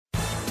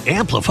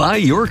Amplify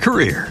your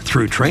career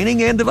through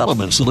training and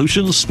development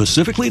solutions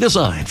specifically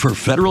designed for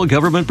federal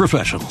government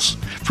professionals.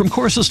 From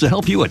courses to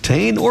help you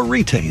attain or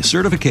retain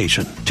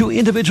certification, to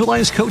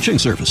individualized coaching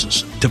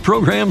services, to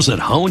programs that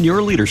hone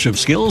your leadership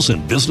skills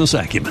and business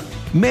acumen,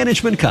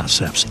 Management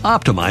Concepts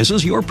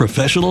optimizes your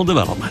professional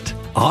development.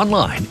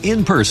 Online,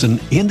 in person,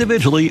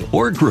 individually,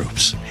 or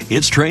groups,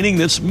 it's training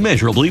that's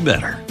measurably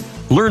better.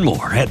 Learn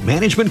more at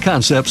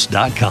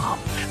managementconcepts.com.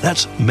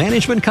 That's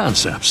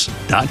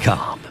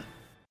managementconcepts.com.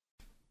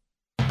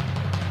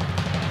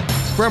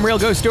 From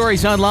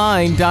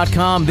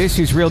RealGhostStoriesOnline.com, this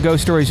is Real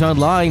Ghost Stories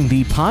Online,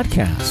 the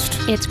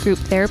podcast. It's group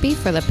therapy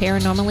for the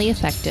paranormally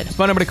affected.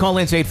 Phone number to call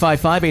in is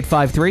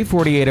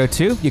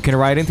 855-853-4802. You can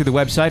write in through the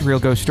website, Real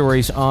Ghost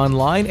Stories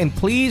Online. And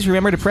please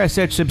remember to press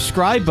that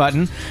subscribe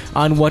button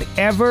on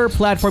whatever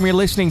platform you're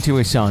listening to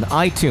us on.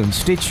 iTunes,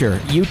 Stitcher,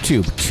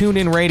 YouTube,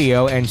 TuneIn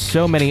Radio, and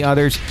so many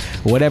others.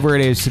 Whatever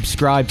it is,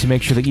 subscribe to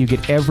make sure that you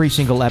get every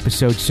single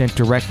episode sent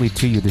directly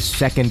to you the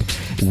second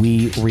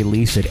we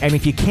release it. And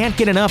if you can't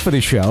get enough of the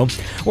show,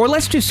 or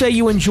let's just say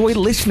you enjoy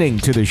listening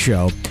to the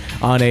show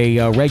on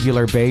a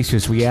regular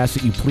basis, we ask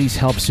that you please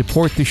help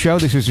support the show.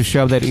 This is a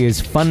show that is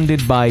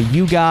funded by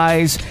you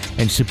guys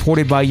and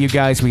supported by you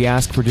guys. We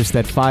ask for just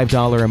that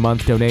 $5 a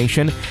month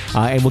donation,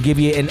 and we'll give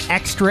you an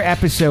extra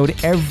episode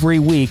every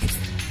week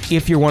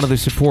if you're one of the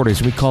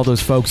supporters. We call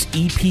those folks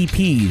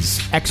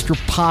EPPs, extra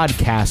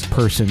podcast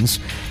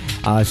persons.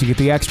 So you get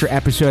the extra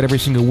episode every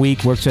single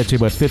week. Works out to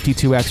about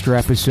 52 extra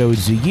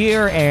episodes a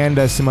year,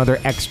 and some other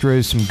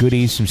extras, some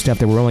goodies, some stuff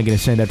that we're only going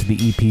to send out to the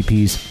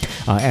EPPs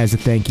as a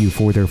thank you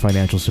for their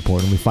financial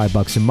support. Only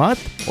 $5 a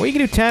month, or you can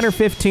do 10 or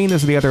 15.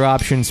 Those are the other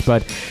options,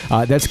 but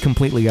that's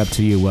completely up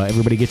to you.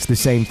 Everybody gets the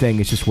same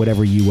thing. It's just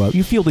whatever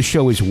you feel the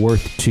show is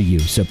worth to you.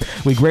 So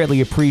we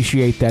greatly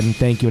appreciate that, and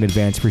thank you in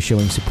advance for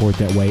showing support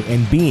that way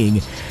and being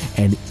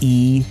an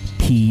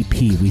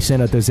EPP. We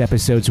send out those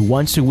episodes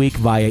once a week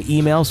via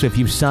email, so if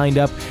you've signed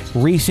up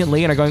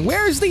recently and are going,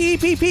 where's the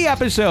EPP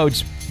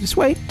episodes? Just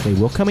wait. They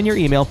will come in your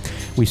email.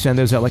 We send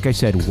those out, like I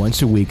said,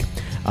 once a week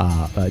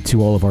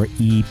to all of our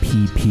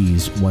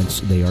EPPs once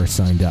they are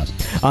signed up.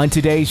 On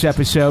today's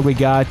episode, we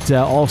got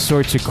all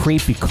sorts of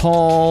creepy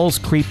calls,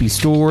 creepy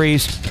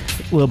stories,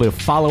 a little bit of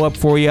follow-up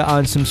for you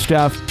on some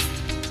stuff,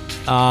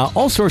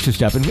 all sorts of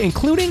stuff,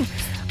 including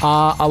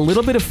a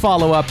little bit of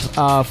follow-up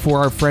for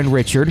our friend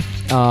Richard.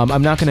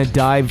 I'm not going to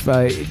dive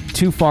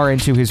too far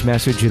into his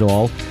message at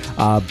all,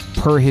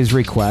 per his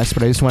request,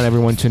 but I just want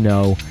everyone to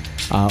know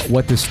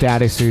what the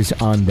status is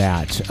on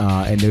that.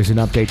 And there's an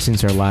update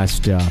since our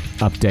last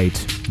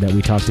update that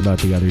we talked about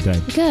the other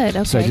day. Good,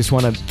 okay. So I just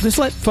want to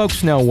let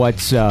folks know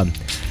what's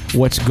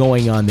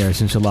going on there,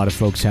 since a lot of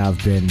folks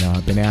have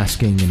been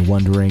asking and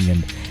wondering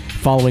and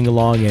following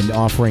along and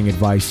offering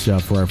advice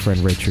for our friend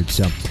Richard.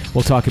 So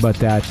we'll talk about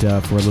that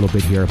for a little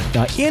bit here,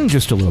 in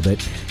just a little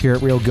bit, here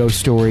at Real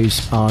Ghost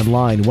Stories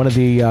Online. One of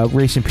the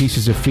recent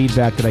pieces of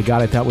feedback that I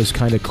got I thought was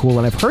kind of cool,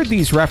 and I've heard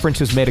these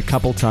references made a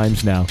couple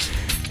times now.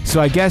 So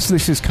I guess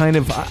this is kind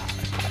of,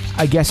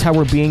 how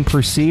we're being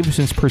perceived,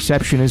 since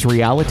perception is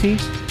reality,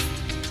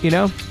 you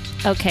know?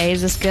 Okay,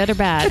 is this good or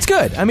bad? It's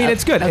good. I mean,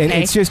 it's good. Okay. And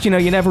it's just, you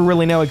never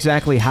really know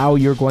exactly how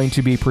you're going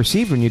to be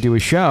perceived when you do a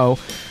show.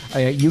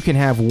 You can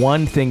have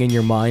one thing in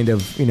your mind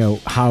of,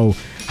 how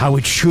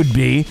it should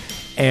be,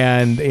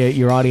 and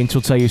your audience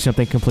will tell you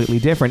something completely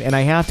different. And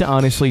I have to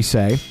honestly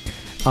say,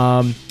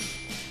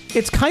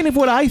 it's kind of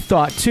what I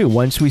thought, too,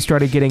 once we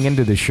started getting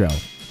into the show.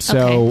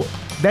 So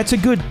that's a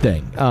good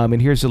thing. And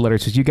here's the letter.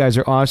 It says, you guys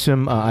are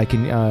awesome. I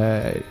can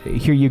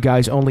hear you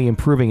guys only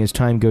improving as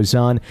time goes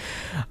on.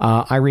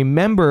 I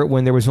remember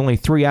when there was only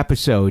 3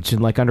 episodes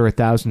and like under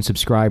 1,000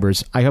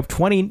 subscribers. I hope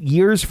 20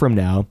 years from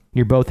now,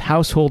 you're both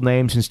household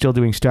names and still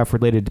doing stuff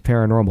related to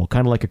paranormal.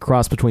 Kind of like a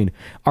cross between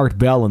Art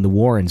Bell and the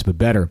Warrens, but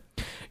better.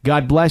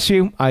 God bless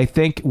you. I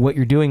think what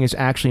you're doing is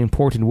actually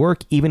important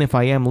work, even if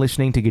I am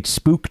listening to get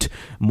spooked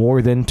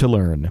more than to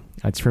learn.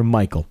 That's from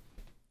Michael.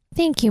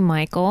 Thank you,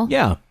 Michael.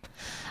 Yeah.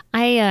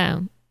 I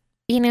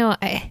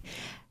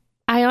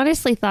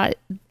honestly thought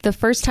the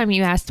first time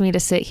you asked me to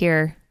sit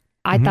here,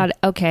 I thought,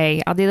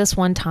 okay, I'll do this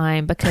one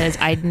time, because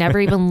I'd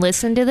never even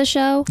listened to the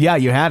show. Yeah,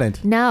 you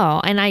hadn't.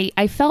 No, and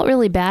I felt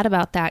really bad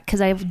about that,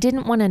 because I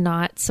didn't want to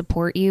not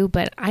support you,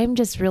 but I'm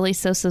just really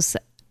so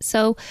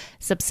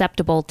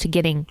susceptible to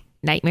getting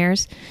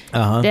nightmares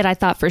that I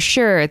thought for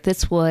sure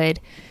this would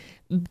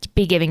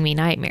be giving me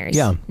nightmares.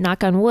 Yeah.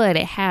 Knock on wood,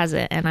 it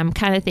hasn't, and I'm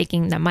kind of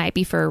thinking that might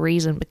be for a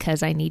reason,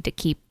 because I need to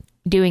keep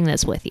doing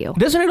this with you.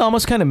 Doesn't it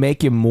almost kind of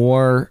make you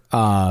more,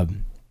 I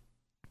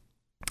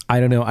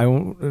don't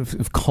know,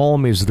 if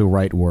calm is the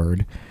right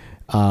word,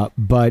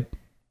 but,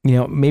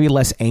 maybe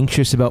less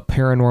anxious about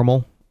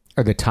paranormal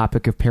or the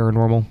topic of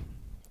paranormal?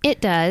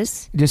 It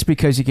does. Just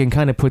because you can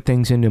kind of put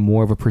things into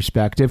more of a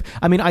perspective.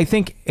 I mean, I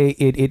think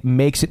it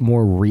makes it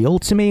more real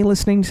to me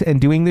listening and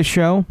doing this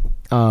show,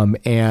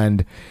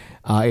 and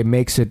it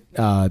makes it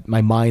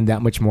my mind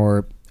that much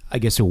more, I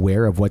guess,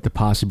 aware of what the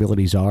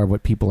possibilities are,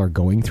 what people are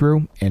going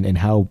through, and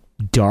how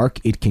dark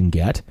it can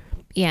get.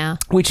 Yeah.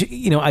 Which,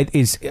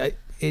 is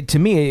to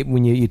me,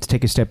 when you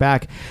take a step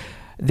back,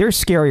 there's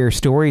scarier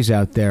stories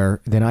out there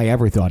than I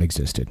ever thought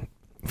existed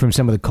from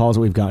some of the calls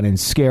that we've gotten, and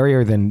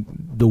scarier than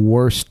the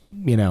worst,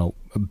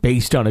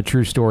 based on a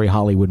true story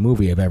Hollywood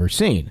movie I've ever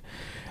seen,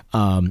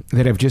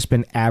 that have just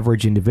been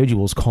average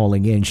individuals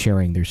calling in,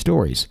 sharing their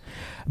stories.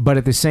 But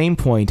at the same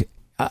point,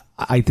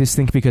 I just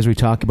think because we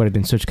talk about it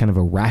in such kind of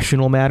a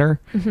rational manner,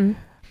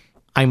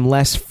 I'm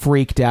less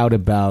freaked out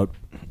about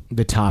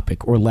the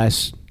topic, or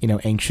less,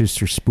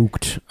 anxious or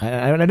spooked.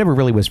 I never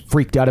really was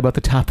freaked out about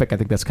the topic. I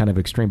think that's kind of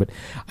extreme, but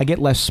I get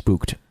less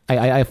spooked.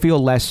 I feel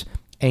less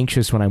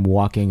anxious when I'm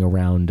walking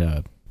around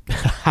a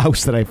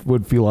house that I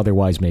would feel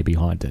otherwise may be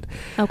haunted.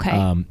 Okay.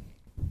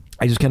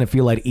 I just kind of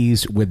feel at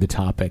ease with the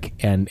topic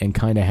and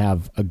kind of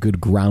have a good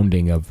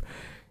grounding of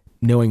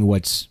knowing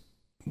what's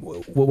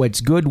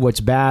good, what's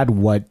bad,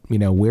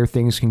 where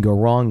things can go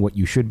wrong, what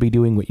you should be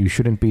doing, what you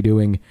shouldn't be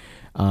doing.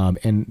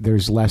 And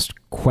there's less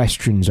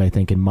questions, I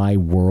think, in my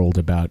world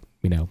about,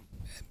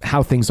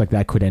 how things like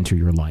that could enter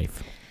your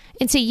life.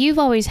 And so you've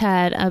always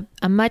had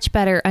a much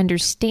better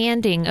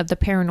understanding of the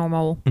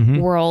paranormal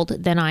world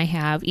than I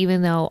have,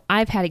 even though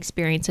I've had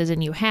experiences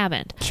and you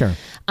haven't. Sure.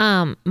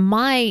 When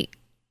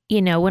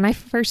I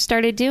first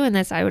started doing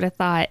this, I would have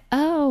thought,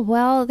 oh,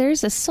 well,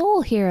 there's a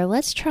soul here.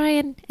 Let's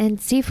try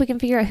and see if we can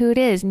figure out who it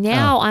is.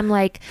 Now I'm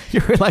like... You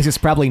realize it's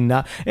probably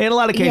not, in a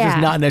lot of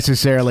cases, not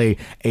necessarily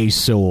a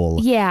soul.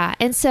 Yeah.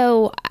 And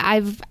so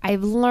I've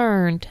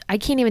learned, I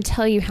can't even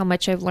tell you how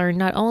much I've learned,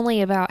 not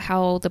only about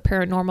how the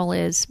paranormal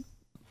is,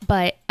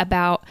 but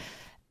about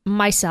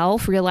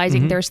myself,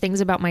 realizing there's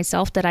things about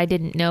myself that I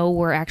didn't know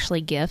were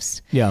actually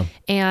gifts. Yeah.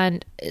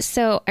 And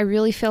so I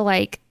really feel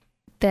like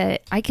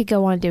that I could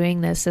go on doing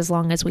this as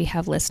long as we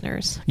have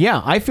listeners.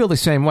 Yeah, I feel the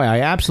same way.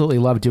 I absolutely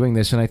love doing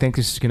this, and I think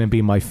this is going to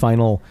be my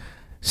final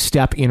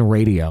step in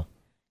radio.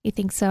 You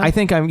think so? I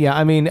think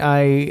when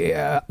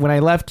I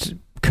left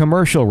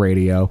commercial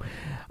radio,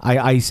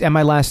 I at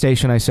my last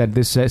station, I said,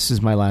 this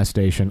is my last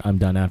station. I'm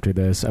done after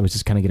this. I was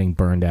just kind of getting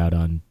burned out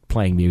on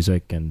playing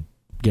music and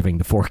giving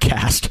the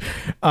forecast.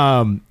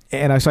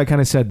 And so I kind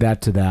of said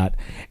that to that.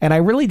 And I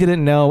really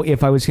didn't know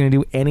if I was going to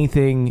do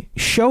anything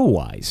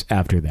show-wise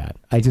after that.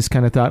 I just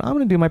kind of thought, I'm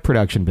going to do my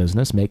production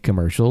business, make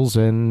commercials,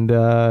 and,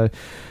 watch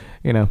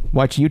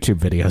YouTube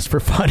videos for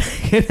fun.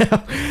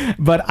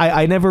 But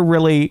I never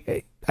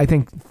really, I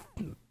think,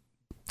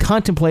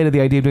 contemplated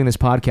the idea of doing this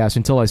podcast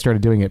until I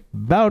started doing it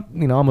about,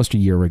 almost a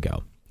year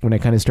ago, when I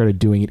kind of started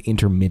doing it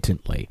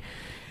intermittently.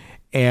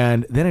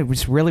 And then it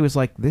was really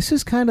like, this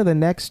is kind of the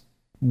next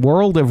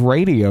world of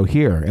radio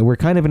here, and we're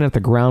kind of in at the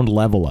ground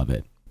level of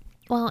it.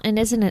 Well, and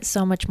isn't it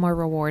so much more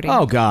rewarding?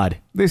 Oh God,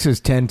 this is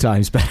 10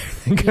 times better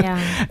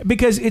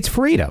because it's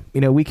freedom.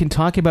 We can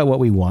talk about what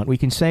we want, we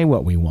can say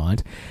what we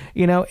want,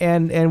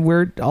 and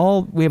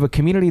we have a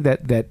community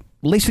that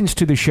listens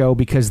to the show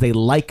because they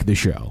like the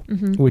show,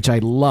 which I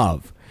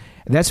love.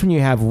 And that's when you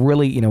have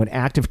really, an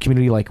active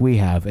community like we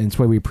have. And it's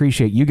why we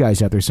appreciate you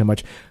guys out there so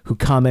much, who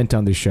comment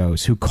on the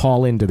shows, who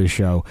call into the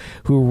show,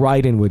 who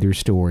write in with your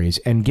stories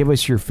and give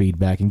us your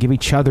feedback and give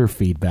each other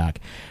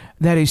feedback.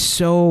 That is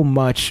so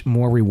much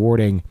more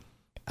rewarding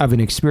of an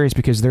experience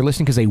because they're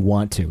listening because they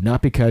want to,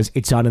 not because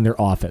it's on in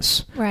their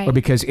office, right, or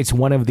because it's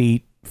one of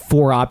the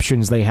 4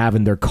 options they have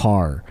in their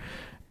car,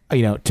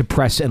 to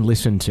press and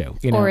listen to,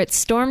 or it's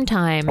storm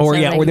time, or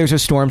or there's a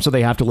storm, so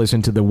they have to listen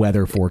to the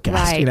weather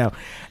forecast. Right.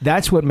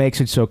 That's what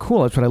makes it so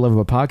cool. That's what I love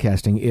about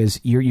podcasting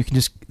is you can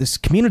just, this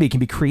community can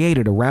be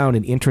created around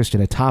an interest in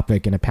a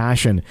topic and a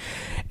passion,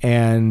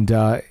 and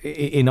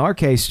in our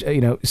case,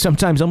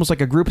 sometimes almost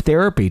like a group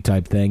therapy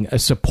type thing, a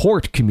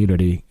support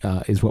community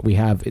is what we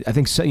have. I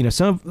think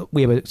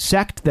we have a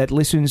sect that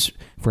listens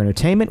for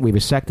entertainment, we have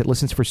a sect that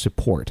listens for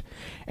support,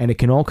 and it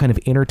can all kind of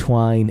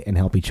intertwine and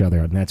help each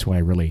other, and that's why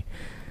I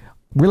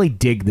really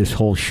dig this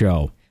whole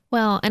show.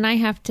 Well, and I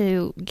have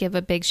to give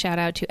a big shout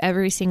out to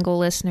every single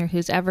listener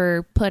who's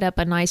ever put up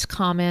a nice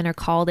comment or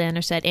called in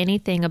or said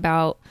anything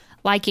about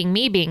liking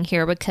me being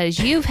here, because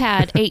you've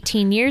had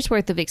 18 years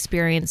worth of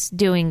experience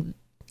doing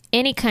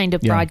any kind of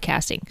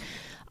broadcasting.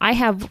 I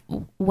have,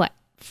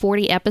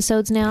 40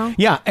 episodes now?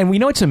 Yeah, and we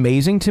know what's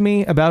amazing to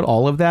me about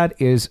all of that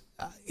is,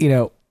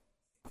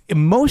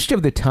 most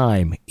of the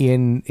time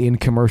in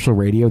commercial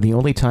radio, the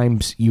only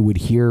times you would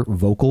hear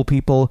vocal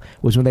people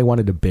was when they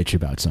wanted to bitch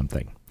about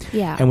something.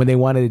 Yeah. And when they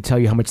wanted to tell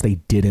you how much they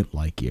didn't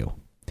like you.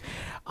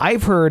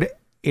 I've heard,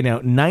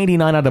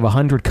 99 out of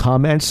 100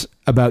 comments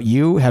about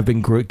you have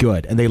been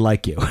good and they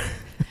like you.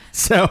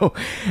 So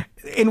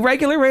in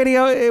regular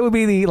radio, it would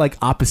be the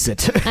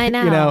opposite. I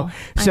know.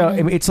 So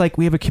it's like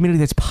we have a community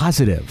that's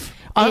positive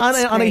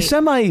on a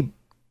semi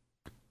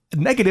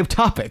negative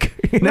topic,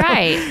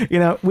 right?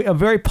 A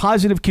very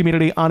positive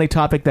community on a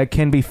topic that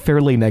can be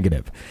fairly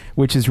negative,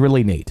 which is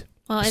really neat.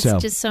 Well, it's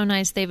just so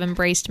nice they've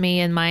embraced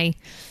me and my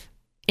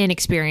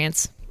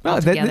inexperience.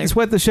 Well, that's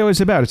what the show is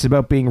about. It's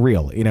about being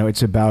real.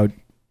 It's about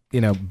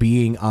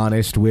being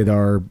honest with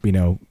our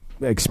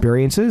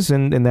experiences,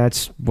 and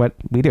that's what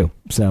we do.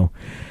 So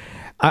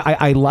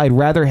I'd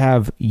rather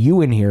have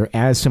you in here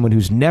as someone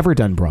who's never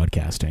done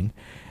broadcasting,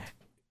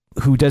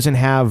 who doesn't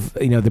have,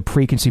 the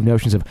preconceived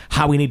notions of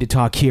how we need to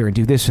talk here and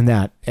do this and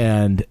that.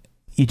 And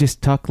you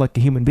just talk like a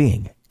human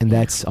being. And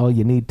that's all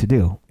you need to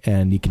do.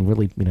 And you can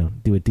really,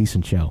 do a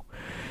decent show.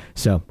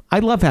 So I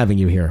love having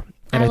you here.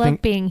 And I love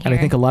think, being here. And I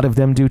think a lot of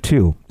them do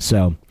too.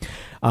 So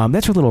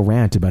that's our little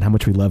rant about how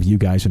much we love you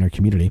guys in our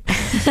community.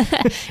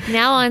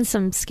 Now on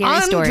some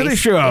scary stories. On to the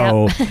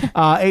show.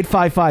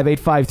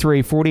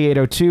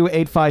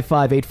 855-853-4802.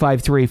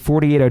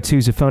 855-853-4802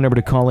 is a phone number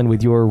to call in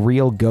with your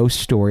real ghost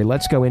story.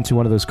 Let's go into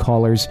one of those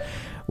callers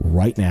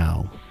right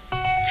now.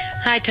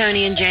 Hi,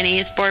 Tony and Jenny.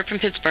 It's Barb from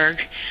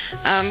Pittsburgh.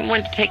 I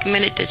wanted to take a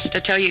minute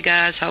to tell you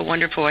guys how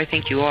wonderful I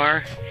think you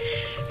are.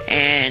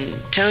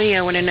 And Tony,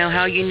 I want to know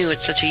how you knew at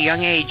such a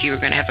young age you were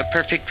going to have a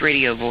perfect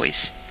radio voice.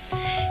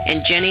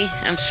 And Jenny,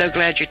 I'm so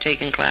glad you're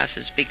taking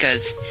classes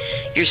because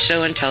you're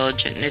so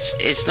intelligent.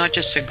 It's not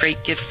just a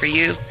great gift for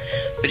you,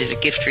 but it's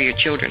a gift for your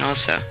children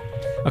also.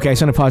 Okay,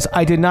 so on a pause.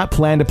 I did not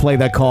plan to play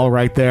that call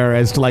right there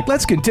as to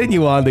let's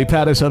continue on the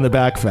Pat Us on the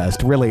Back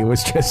Fest. Really, it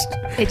was just...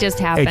 It just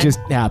happened. It just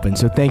happened.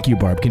 So thank you,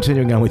 Barb.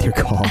 Continuing on with your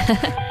call.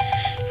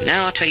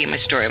 Now I'll tell you my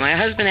story. My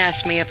husband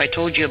asked me if I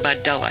told you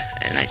about Della,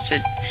 and I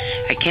said,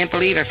 I can't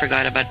believe I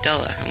forgot about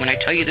Della. And when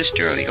I tell you this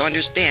story, you'll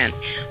understand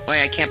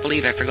why I can't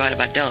believe I forgot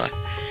about Della.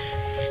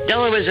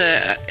 Della was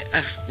a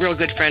real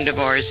good friend of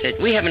ours.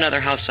 We have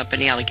another house up in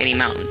the Allegheny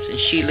Mountains, and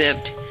she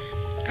lived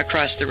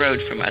across the road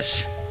from us.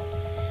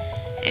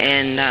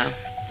 And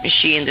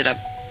she ended up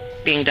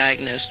being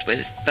diagnosed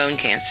with bone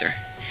cancer.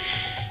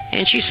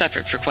 And she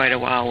suffered for quite a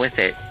while with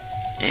it.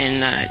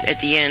 And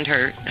at the end,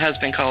 her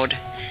husband called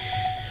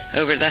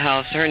over to the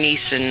house. Her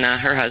niece and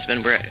her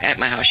husband were at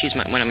my house. She's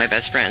one of my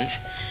best friends.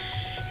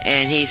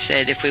 And he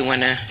said if we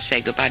want to say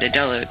goodbye to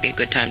Della, it would be a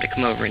good time to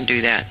come over and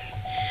do that.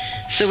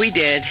 So we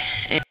did.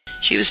 And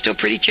she was still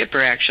pretty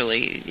chipper,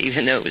 actually.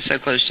 Even though it was so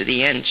close to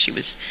the end, she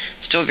was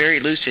still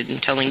very lucid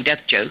and telling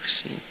death jokes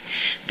and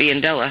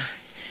being Della.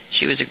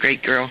 She was a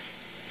great girl.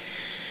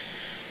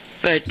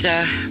 But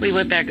we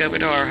went back over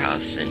to our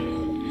house,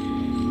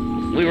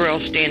 and we were all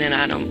standing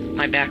out on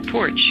my back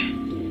porch.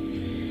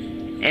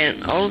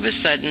 And all of a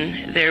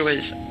sudden, there was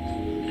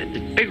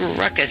a big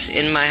ruckus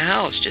in my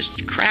house, just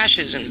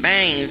crashes and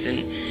bangs,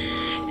 and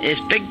this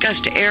big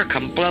gust of air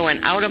come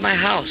blowing out of my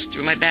house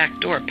through my back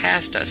door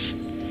past us.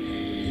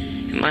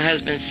 And my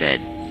husband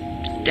said,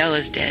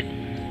 Della's dead.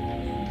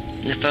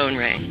 And the phone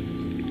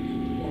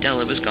rang.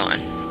 Della was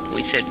gone.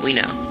 We said, we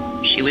know.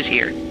 She was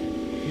here.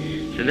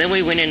 So then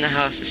we went in the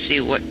house to see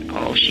what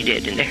all she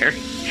did in there.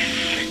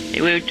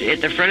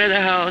 At the front of the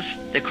house,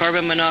 the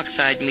carbon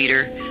monoxide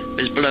meter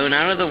was blown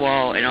out of the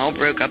wall and all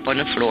broke up on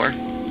the floor.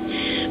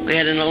 We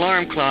had an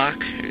alarm clock,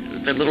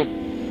 the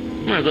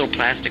little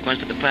plastic ones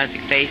with the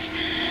plastic face.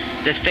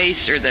 The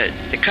face, or the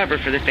cover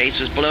for the face,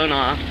 was blown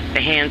off.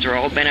 The hands were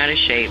all bent out of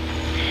shape.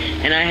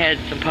 And I had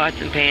some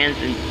pots and pans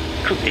and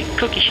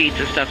cookie sheets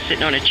and stuff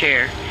sitting on a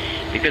chair,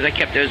 because I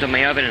kept those on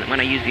my oven, and when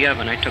I used the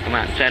oven, I took them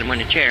out and sat them on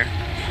a chair.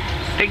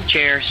 Big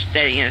chair,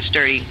 steady,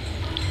 sturdy.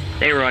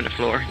 They were on the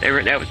floor.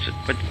 That was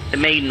what the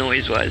main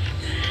noise was.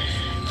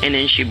 And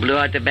then she blew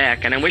out the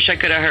back, and I wish I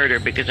could have heard her,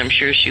 because I'm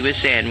sure she was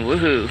saying,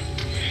 woohoo,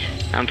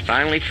 I'm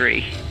finally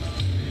free.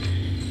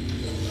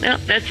 Well,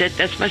 that's it.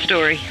 That's my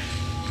story.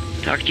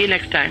 Talk to you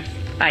next time.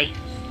 Bye.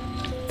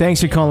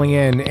 Thanks for calling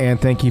in, and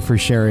thank you for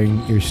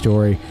sharing your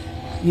story.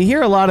 You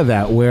hear a lot of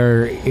that,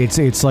 where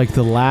it's like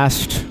the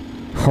last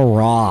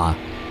hurrah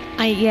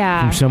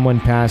from someone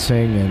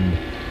passing and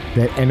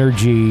that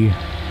energy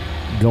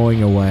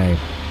going away.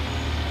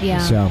 Yeah.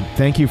 So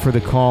thank you for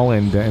the call,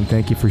 and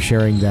thank you for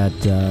sharing that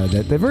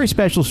very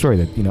special story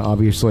that,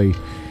 obviously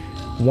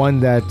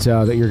one that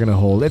you're going to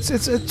hold. It's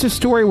a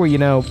story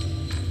where,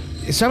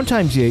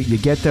 sometimes you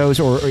get those,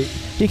 or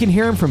you can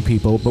hear them from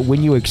people, but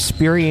when you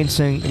experience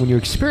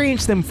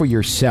them for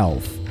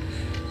yourself,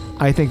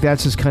 I think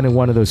that's just kind of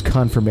one of those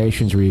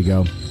confirmations where you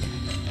go,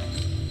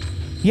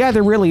 yeah,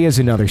 there really is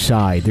another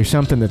side. There's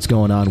something that's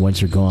going on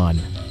once you're gone.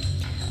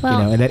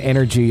 Well, and that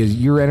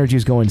your energy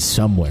is going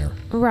somewhere.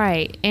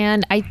 Right.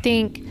 And I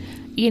think,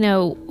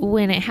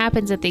 when it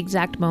happens at the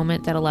exact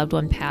moment that a loved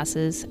one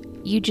passes,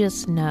 you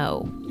just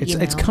know.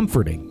 It's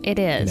comforting. It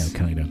is.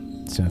 Kind of.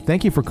 So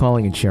thank you for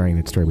calling and sharing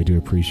that story. We do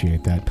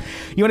appreciate that.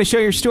 You want to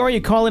share your story?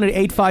 You call in at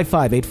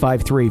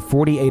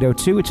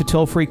 855-853-4802. It's a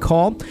toll-free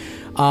call.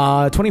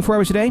 24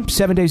 hours a day,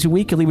 7 days a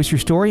week. You leave us your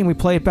story and we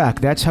play it back.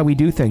 That's how we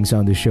do things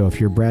on this show. If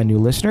you're a brand new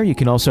listener, you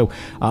can also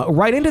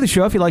write into the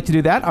show if you'd like to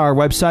do that. Our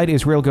website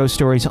is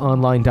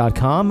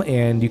realghoststoriesonline.com,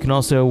 and you can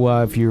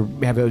also, if you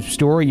have a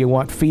story you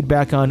want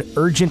feedback on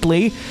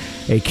urgently,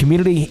 a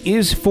community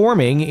is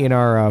forming in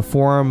our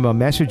forum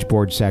message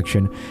board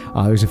section.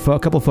 There's a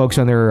couple folks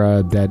on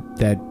there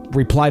that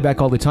reply back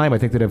all the time, I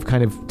think, that have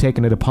kind of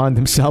taken it upon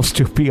themselves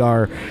to be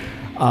our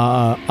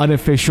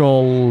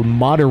unofficial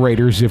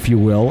moderators, if you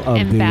will, of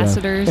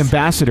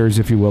ambassadors,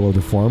 if you will, of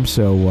the forum.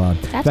 So, in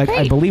fact, great.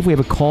 I believe we have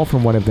a call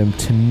from one of them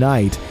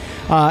tonight.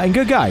 And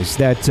good guys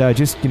that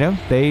just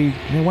they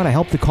want to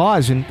help the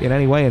cause in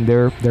any way, and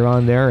they're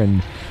on there,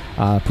 and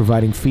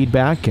providing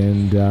feedback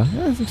and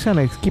kind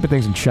of keeping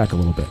things in check a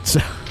little bit. So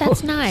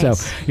that's nice.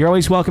 So you're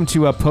always welcome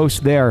to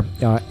post there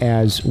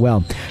as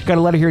well. Got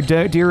a letter here.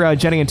 Dear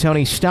Jenny and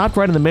Tony, stopped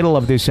right in the middle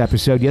of this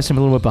episode. Yes, I'm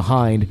a little bit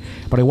behind,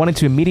 but I wanted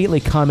to immediately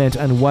comment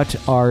on what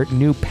our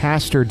new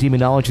pastor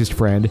demonologist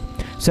friend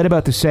said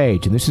about the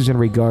sage. And this is in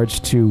regards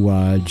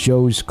to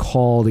Joe's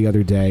call the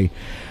other day.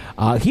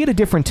 He had a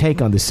different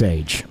take on the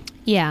sage.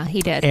 Yeah,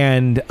 he did.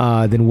 And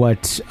than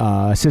what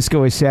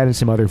Cisco has said and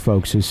some other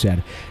folks has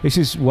said. This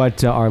is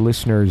what our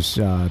listeners'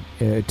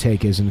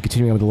 take is, and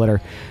continuing on with the letter,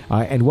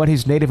 and what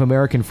his Native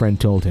American friend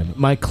told him.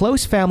 My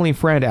close family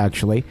friend,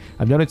 actually.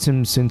 I've known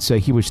him since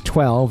he was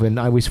 12 and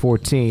I was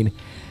 14.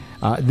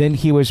 Then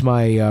he was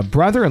my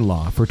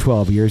brother-in-law for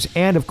 12 years.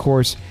 And, of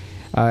course,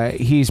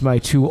 he's my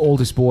two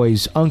oldest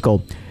boys'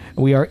 uncle.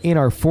 We are in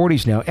our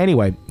 40s now.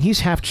 Anyway, he's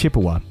half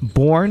Chippewa,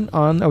 born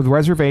on a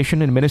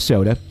reservation in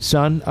Minnesota,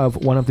 son of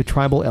one of the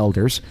tribal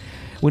elders.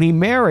 When he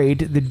married,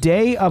 the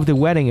day of the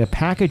wedding, a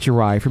package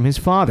arrived from his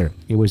father.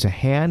 It was a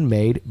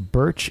handmade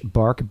birch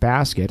bark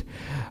basket,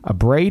 a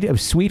braid of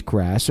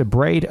sweetgrass, a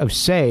braid of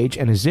sage,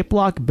 and a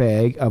Ziploc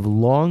bag of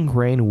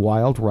long-grain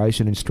wild rice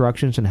and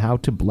instructions on how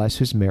to bless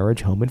his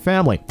marriage, home, and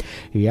family.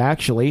 He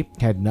actually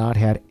had not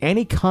had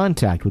any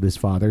contact with his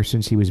father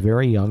since he was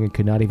very young and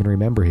could not even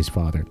remember his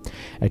father.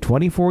 At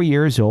 24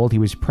 years old, he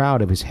was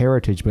proud of his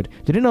heritage, but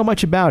didn't know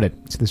much about it.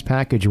 So this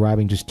package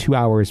arriving just 2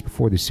 hours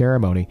before the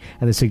ceremony,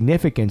 and the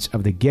significance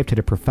of the gift had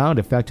a profound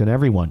effect on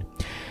everyone.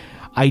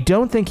 I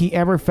don't think he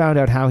ever found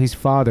out how his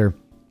father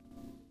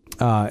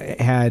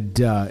had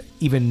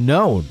even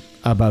known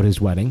about his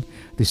wedding.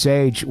 The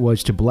sage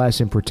was to bless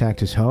and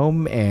protect his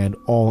home and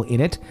all in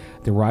it.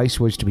 The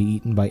rice was to be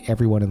eaten by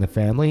everyone in the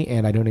family,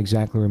 and I don't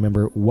exactly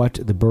remember what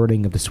the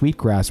burning of the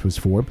sweetgrass was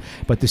for,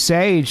 but the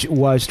sage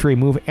was to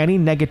remove any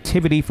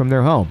negativity from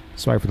their home.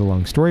 Sorry for the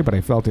long story, but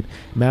I felt it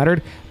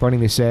mattered.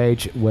 Burning the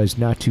sage was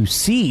not to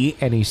see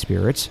any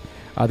spirits.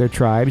 Other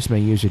tribes may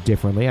use it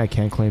differently. I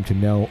can't claim to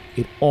know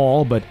it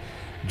all, but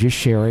just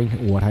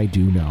sharing what I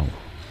do know.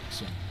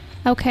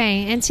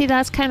 Okay, and see,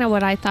 that's kind of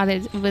what I thought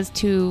it was,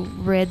 to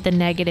rid the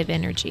negative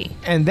energy.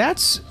 And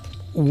that's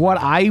what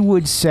I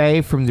would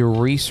say from the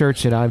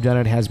research that I've done.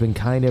 It has been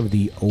kind of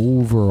the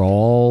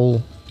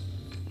overall,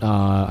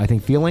 I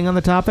think, feeling on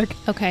the topic.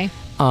 Okay.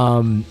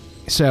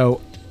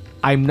 So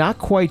I'm not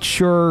quite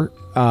sure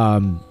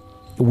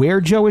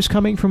where Joe is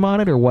coming from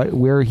on it or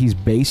where he's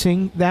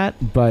basing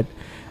that, but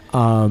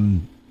I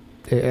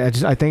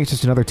think it's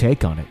just another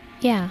take on it.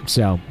 Yeah.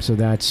 So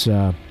that's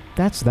that.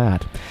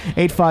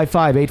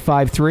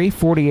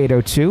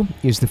 855-853-4802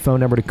 is the phone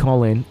number to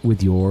call in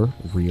with your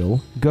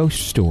real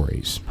ghost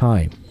stories.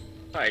 Hi.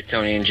 Hi,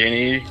 Tony and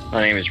Jenny.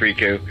 My name is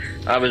Rico.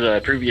 I was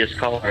a previous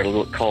caller. I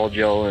called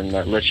y'all and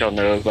let y'all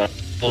know about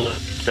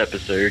this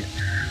episode.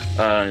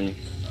 I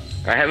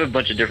have a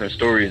bunch of different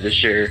stories to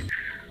share.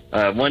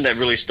 One that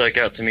really stuck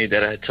out to me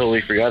that I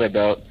totally forgot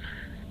about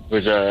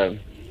was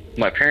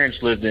my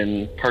parents lived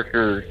in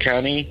Parker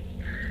County.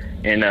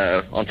 And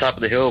on top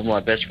of the hill,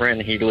 my best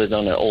friend, he lived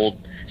on an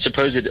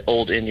supposed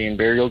old Indian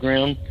burial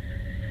ground.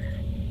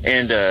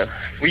 And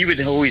we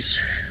would always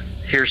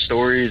hear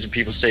stories, and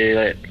people say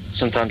that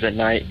sometimes at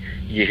night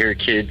you hear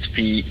kids'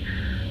 feet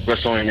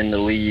rustling in the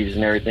leaves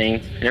and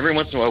everything. And every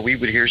once in a while we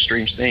would hear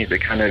strange things, but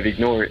kind of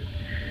ignore it.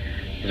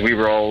 Because we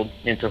were all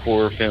into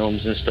horror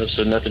films and stuff,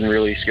 so nothing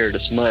really scared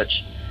us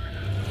much.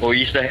 Well, we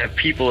used to have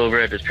people over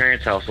at his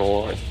parents' house a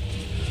lot.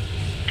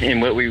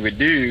 And what we would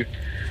do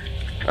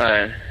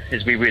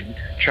is we would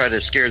try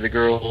to scare the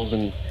girls,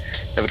 and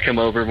that would come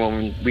over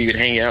when we would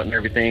hang out and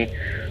everything.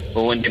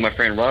 Well, one day my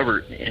friend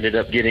Robert ended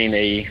up getting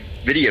a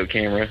video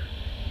camera,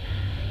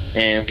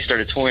 and we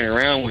started toying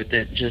around with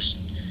it, just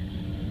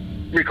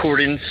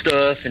recording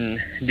stuff and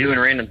doing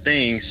random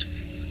things.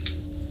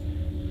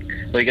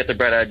 Well, he got the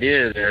bright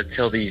idea to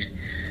tell these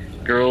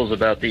girls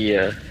about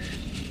the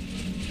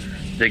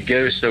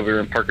ghost over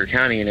in Parker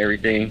County and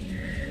everything,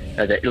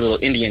 that little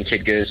Indian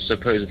kid ghost,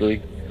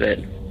 supposedly, that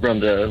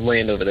roamed the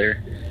land over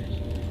there.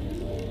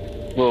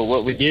 Well,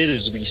 what we did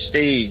is we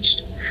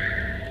staged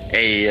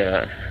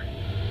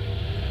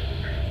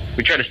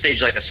we tried to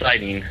stage like a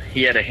sighting.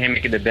 He had a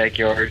hammock in the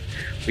backyard.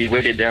 We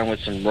weighted down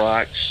with some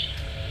rocks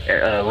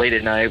late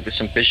at night with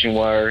some fishing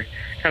wire.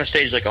 Kind of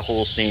staged like a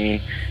whole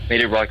scene. Made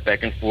it rock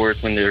back and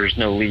forth when there's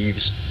no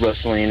leaves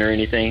rustling or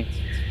anything.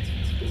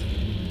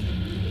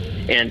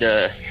 And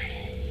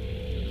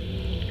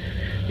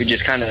we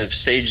just kind of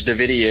staged the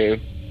video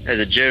as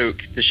a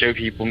joke to show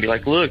people and be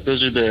like, look,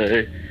 those are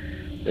the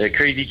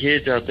crazy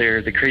kids out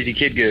there, the crazy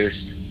kid ghost.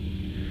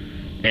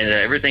 And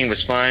everything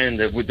was fine.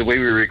 The way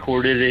we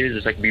recorded it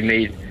is like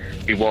we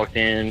walked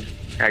in,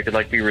 acted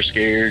like we were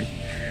scared.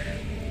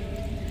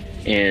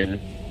 And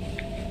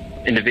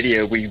in the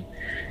video, we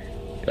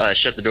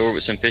shut the door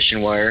with some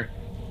fishing wire.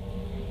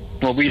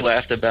 Well, we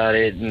laughed about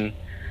it and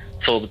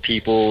told the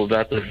people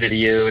about the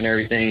video and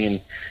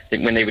everything.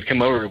 And when they would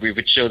come over, we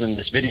would show them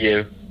this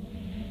video.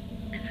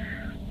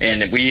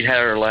 And we'd have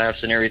our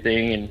laughs and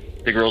everything, and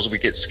the girls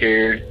would get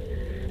scared.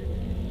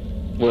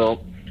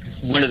 Well,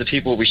 one of the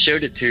people we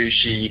showed it to,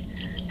 she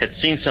had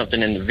seen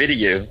something in the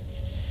video.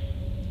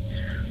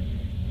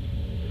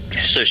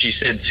 So she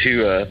said,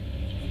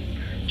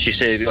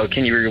 "Oh,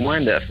 can you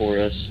rewind that for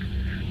us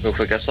real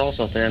quick? I saw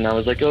something." And I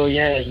was like, "Oh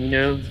yeah,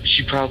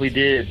 she probably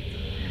did."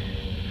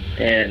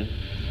 And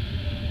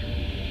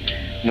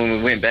when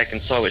we went back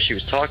and saw what she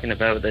was talking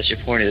about, that she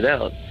pointed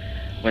out,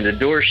 when the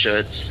door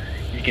shuts,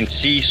 you can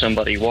see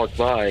somebody walk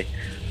by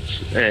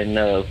and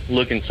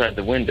look inside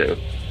the window,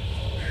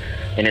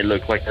 and it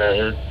looked like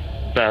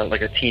about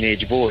like a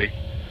teenage boy.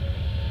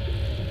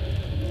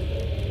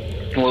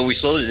 Well, we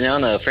slowed it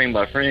down frame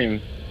by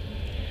frame,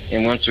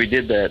 and once we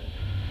did that,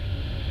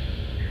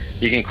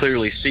 you can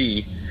clearly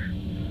see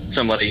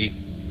somebody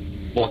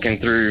walking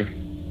through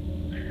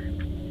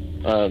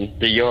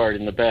the yard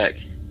in the back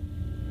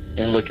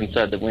and look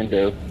inside the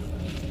window.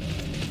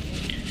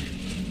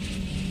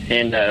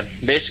 And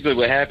basically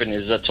what happened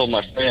is I told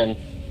my friend,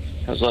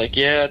 I was like,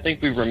 "Yeah, I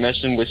think we were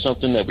messing with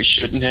something that we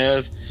shouldn't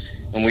have,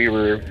 and we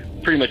were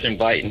pretty much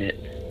inviting it."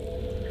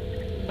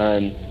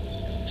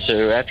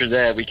 So after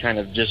that, we kind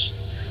of just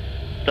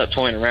stopped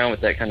toying around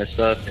with that kind of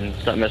stuff and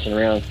stopped messing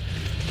around.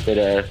 But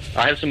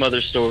I have some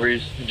other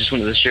stories. I just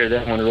wanted to share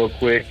that one real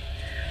quick.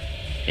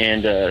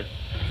 And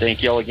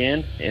thank y'all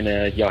again,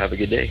 and y'all have a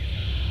good day.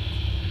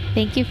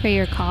 Thank you for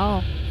your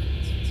call.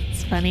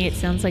 It's funny. It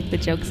sounds like the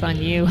joke's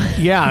on you.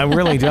 Yeah, it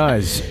really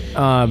does.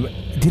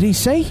 Did he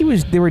say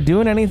they were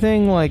doing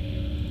anything like,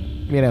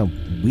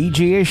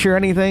 Ouija-ish or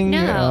anything?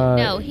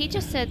 No. He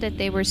just said that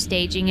they were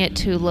staging it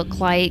to look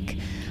like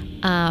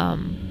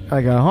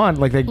like a haunt,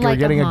 like they were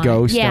getting a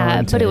ghost.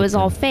 Yeah, but it was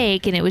all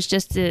fake, and it was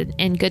just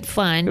in good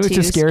fun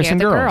to scare some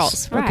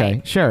girls. Right.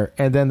 Okay, sure.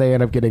 And then they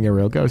end up getting a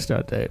real ghost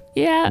on tape.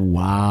 Yeah.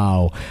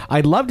 Wow.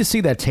 I'd love to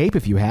see that tape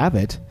if you have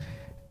it.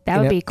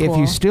 That would be cool. If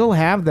you still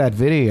have that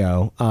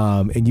video,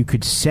 and you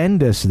could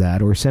send us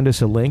that or send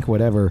us a link,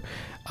 whatever,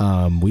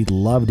 we'd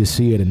love to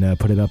see it and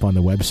put it up on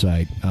the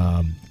website,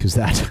 because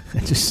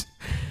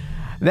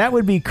that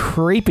would be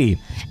creepy.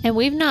 And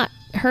we've not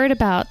heard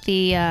about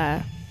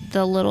the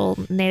little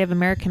Native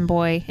American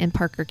boy in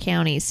Parker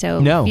County.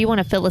 So if you want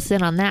to fill us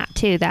in on that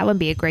too, that would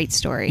be a great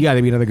story. Yeah,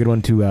 that'd be another good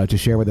one to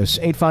share with us.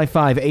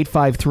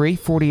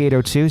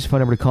 855-853-4802 is the phone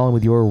number to call in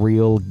with your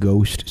real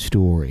ghost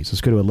stories.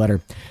 Let's go to a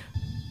letter.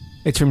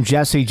 It's from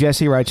Jesse.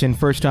 Jesse writes in,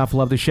 "First off,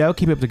 love the show.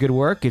 Keep up the good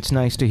work. It's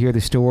nice to hear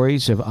the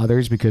stories of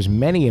others because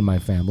many in my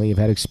family have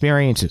had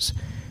experiences.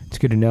 It's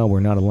good to know we're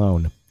not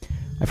alone.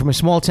 I'm from a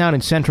small town in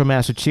central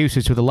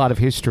Massachusetts with a lot of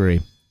history.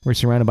 We're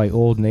surrounded by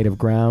old native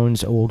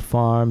grounds, old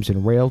farms,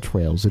 and rail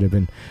trails that have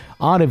been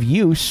out of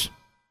use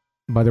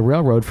by the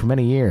railroad for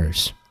many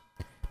years.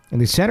 In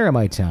the center of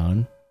my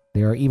town,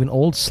 there are even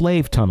old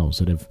slave tunnels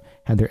that have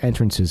had their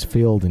entrances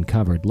filled and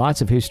covered.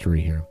 Lots of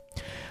history here.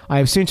 I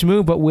have since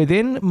moved, but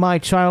within my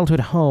childhood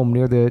home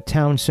near the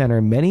town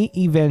center, many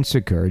events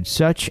occurred,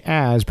 such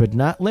as, but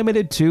not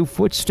limited to,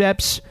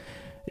 footsteps,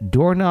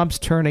 doorknobs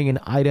turning, and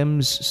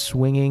items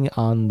swinging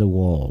on the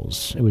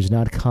walls. It was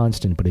not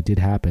constant, but it did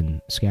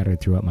happen, scattered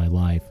throughout my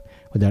life,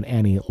 without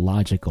any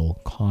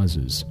logical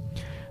causes.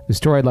 The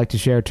story I'd like to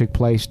share took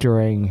place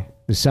during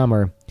the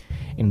summer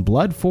in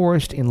Blood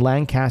Forest in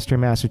Lancaster,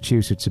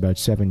 Massachusetts, about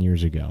 7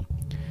 years ago.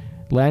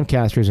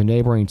 Lancaster is a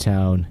neighboring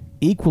town,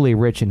 equally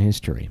rich in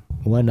history.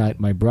 One night,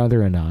 my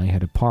brother and I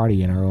had a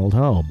party in our old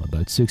home.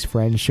 About 6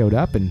 friends showed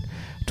up and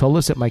told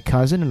us that my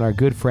cousin and our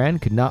good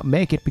friend could not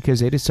make it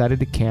because they decided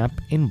to camp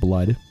in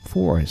Blood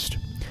Forest.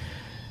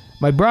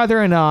 My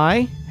brother and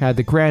I had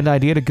the grand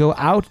idea to go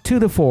out to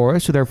the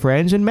forest with our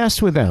friends and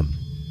mess with them.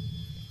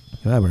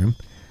 However,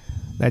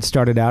 that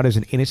started out as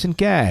an innocent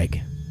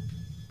gag.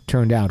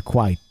 Turned out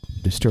quite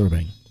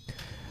disturbing.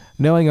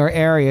 Knowing our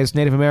area's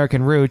Native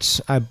American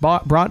roots, I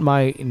brought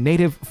my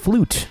native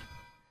flute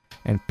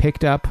and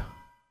picked it up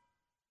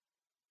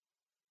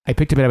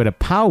at a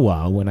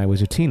powwow when I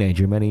was a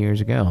teenager many years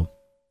ago.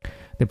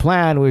 The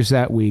plan was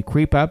that we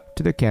creep up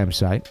to the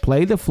campsite,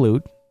 play the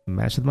flute,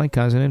 mess with my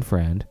cousin and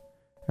friend.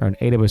 Around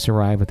 8 of us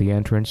arrive at the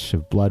entrance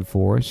of Blood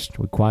Forest.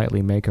 We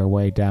quietly make our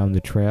way down the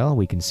trail.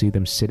 We can see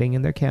them sitting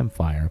in their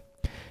campfire.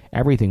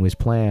 Everything was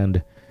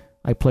planned.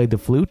 I played the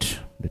flute.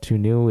 The two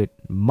knew it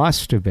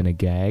must have been a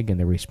gag, and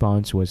the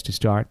response was to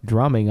start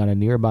drumming on a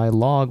nearby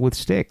log with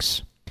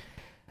sticks.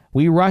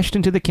 We rushed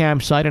into the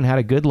campsite and had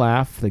a good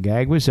laugh. The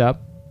gag was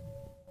up,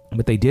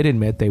 but they did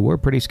admit they were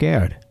pretty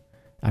scared.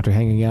 After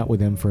hanging out with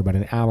them for about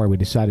an hour, we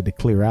decided to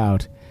clear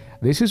out.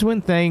 This is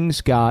when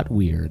things got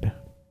weird.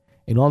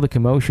 In all the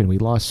commotion, we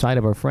lost sight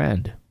of our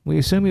friend. We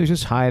assumed he was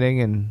just hiding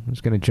and was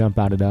going to jump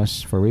out at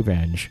us for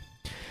revenge.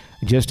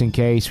 Just in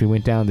case, we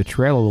went down the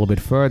trail a little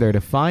bit further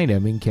to find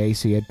him in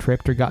case he had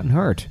tripped or gotten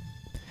hurt.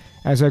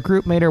 As our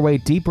group made our way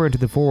deeper into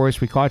the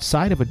forest, we caught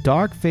sight of a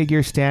dark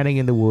figure standing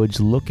in the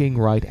woods looking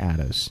right at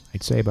us.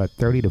 I'd say about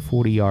 30 to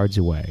 40 yards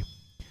away.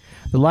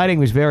 The lighting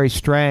was very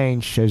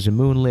strange as the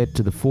moon lit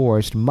to the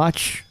forest,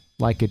 much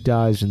like it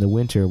does in the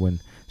winter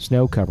when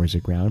snow covers the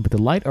ground, but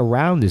the light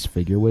around this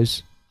figure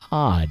was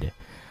odd,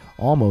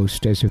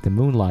 almost as if the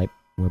moonlight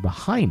were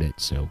behind it,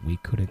 so we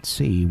couldn't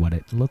see what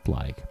it looked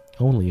like,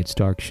 only its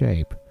dark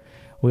shape.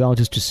 We all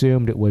just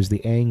assumed it was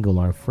the angle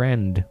our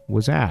friend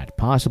was at,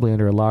 possibly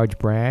under a large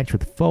branch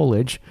with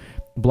foliage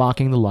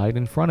blocking the light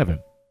in front of him.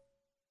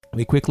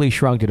 We quickly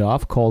shrugged it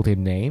off, called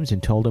him names,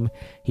 and told him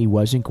he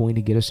wasn't going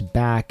to get us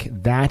back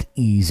that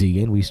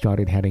easy, and we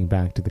started heading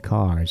back to the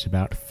cars.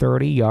 About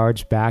 30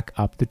 yards back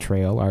up the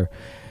trail, our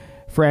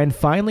friend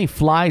finally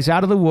flies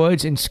out of the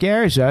woods and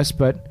scares us,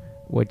 but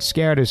what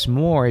scared us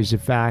more is the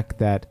fact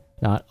that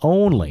not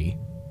only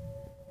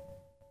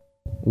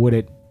would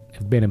it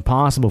have been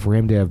impossible for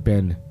him to have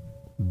been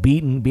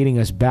beating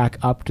us back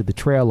up to the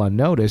trail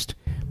unnoticed,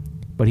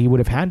 but he would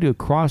have had to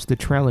cross the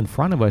trail in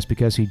front of us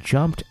because he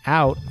jumped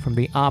out from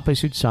the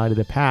opposite side of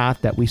the path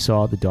that we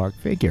saw the dark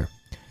figure.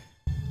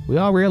 We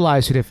all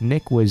realized that if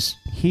Nick was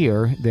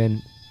here,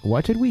 then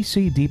what did we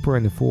see deeper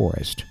in the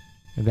forest?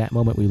 At that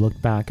moment, we looked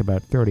back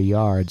about 30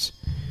 yards.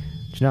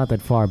 It's not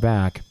that far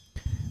back.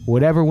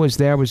 Whatever was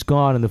there was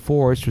gone, and the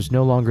forest was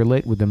no longer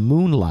lit with the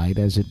moonlight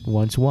as it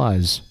once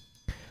was.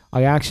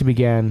 It actually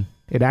began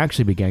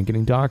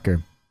getting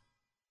darker.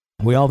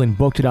 We all then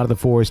booked it out of the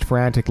forest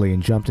frantically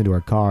and jumped into our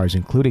cars,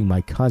 including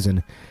my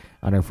cousin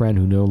and our friend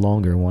who no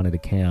longer wanted to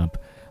camp.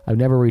 I've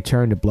never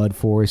returned to Blood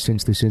Forest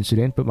since this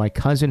incident, but my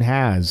cousin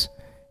has.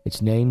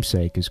 Its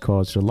namesake has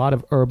caused a lot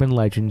of urban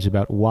legends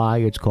about why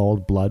it's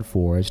called Blood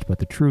Forest, but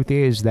the truth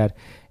is that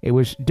it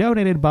was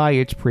donated by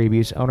its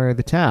previous owner of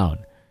the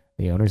town.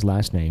 The owner's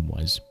last name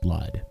was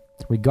Blood.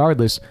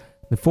 Regardless,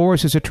 the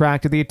forest has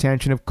attracted the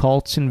attention of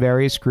cults and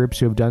various groups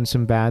who have done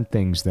some bad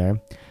things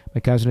there. My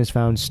cousin has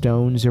found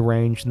stones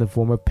arranged in the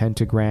form of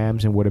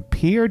pentagrams and what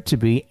appeared to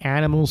be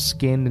animals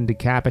skinned and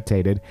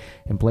decapitated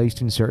and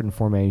placed in certain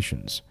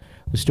formations.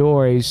 The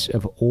stories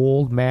of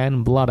old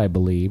man blood, I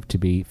believe, to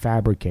be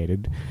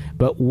fabricated,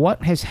 but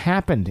what has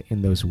happened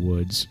in those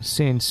woods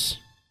since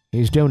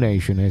his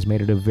donation has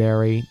made it a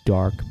very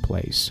dark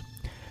place.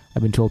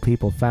 I've been told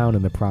people found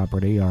in the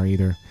property are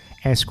either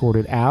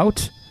escorted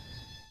out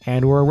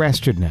and were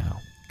arrested now.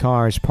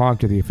 Cars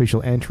parked at the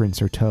official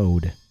entrance are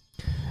towed.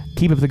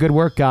 Keep up the good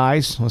work,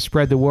 guys. I'll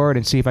spread the word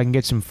and see if I can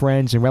get some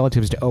friends and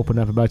relatives to open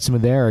up about some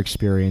of their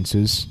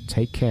experiences.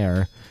 Take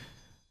care.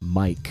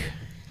 Mike.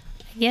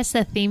 Yes,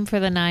 the theme for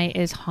the night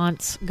is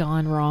haunts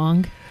gone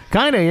wrong.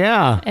 Kinda,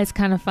 yeah. It's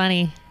kind of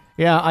funny.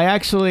 Yeah, I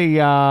actually,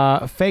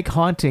 Fake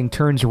Haunting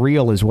Turns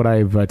Real is what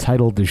I've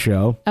titled the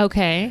show.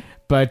 Okay.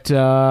 But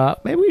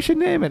maybe we should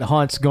name it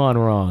Haunts Gone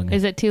Wrong.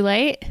 Is it too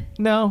late?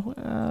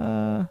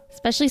 No.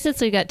 Especially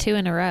since we got 2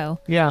 in a row.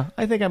 Yeah,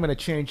 I think I'm going to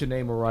change the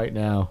name right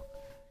now.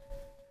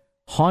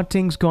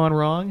 Hauntings Gone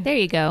Wrong? There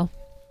you go.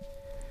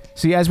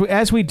 See,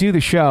 as we do the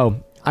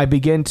show, I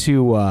begin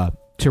to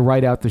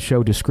write out the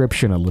show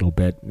description a little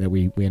bit that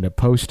we end up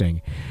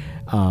posting.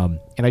 And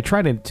I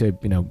try to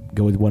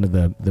go with one of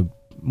the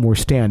more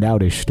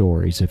stand-out-ish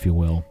stories, if you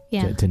will,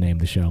 to name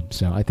the show.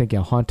 So I think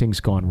Hauntings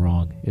Gone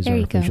Wrong is our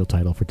official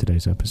title for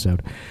today's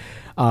episode.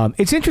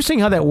 It's interesting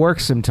how that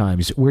works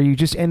sometimes, where you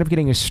just end up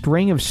getting a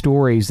string of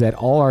stories that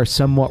all are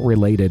somewhat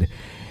related.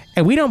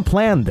 And we don't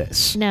plan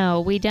this.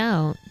 No, we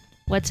don't.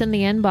 What's in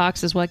the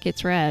inbox is what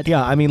gets read.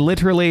 Yeah, I mean,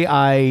 literally,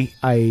 I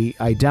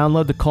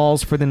download the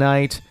calls for the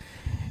night,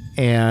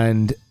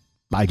 and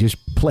I just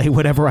play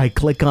whatever I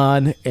click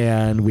on,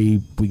 and we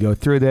go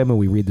through them, and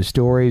we read the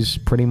stories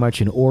pretty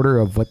much in order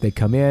of what they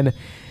come in.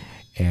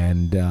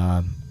 And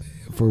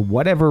for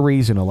whatever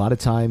reason, a lot of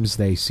times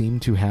they seem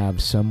to have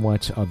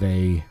somewhat of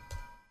a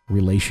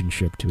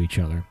relationship to each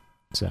other.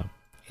 So,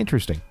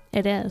 interesting.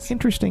 It is.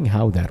 Interesting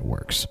how that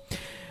works.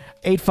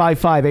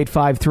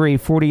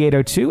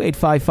 855-853-4802,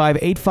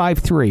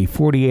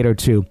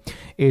 855-853-4802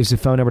 is the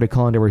phone number to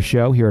call into our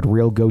show here at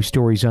Real Ghost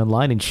Stories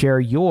Online and share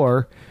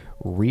your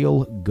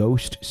real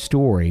ghost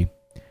story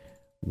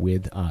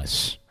with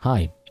us.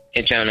 Hi.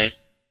 Hey, Tony.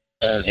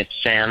 It's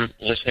Sam,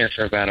 listener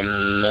for about a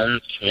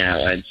month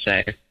now, I'd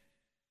say.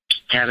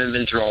 Haven't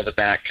been through all the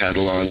back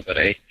catalog, but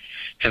I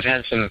have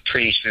had some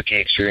pretty spooky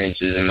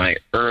experiences in my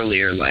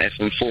earlier life.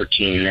 I'm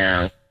 14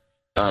 now.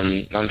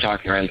 I'm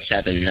talking around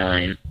 7,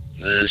 9.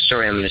 The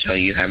story I'm going to tell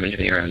you happened to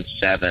me around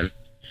 7.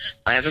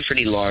 I have a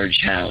pretty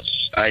large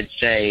house. I'd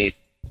say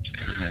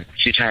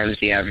 2 times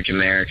the average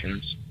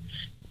American's.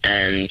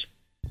 And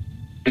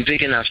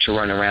big enough to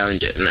run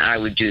around it. And I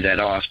would do that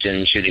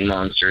often, shooting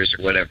monsters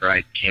or whatever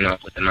I came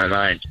up with in my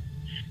mind.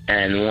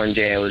 And one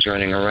day I was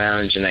running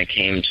around and I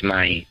came to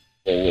my,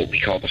 what we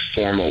call the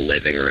formal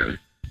living room,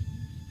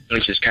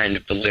 which is kind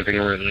of the living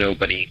room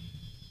nobody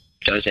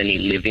does any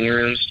living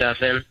room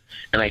stuff in.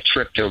 And I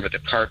tripped over the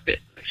carpet.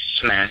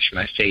 Smash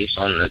my face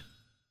on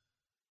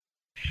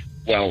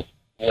the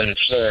wooden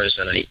floors,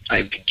 and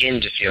I begin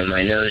to feel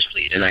my nose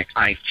bleed, and I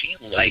feel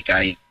like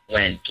I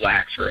went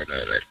black for a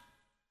moment,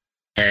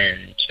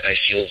 and I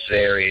feel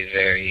very,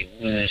 very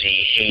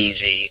woozy,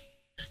 hazy,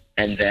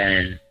 and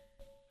then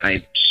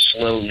I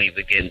slowly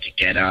begin to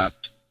get up,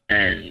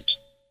 and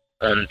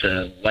on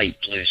the light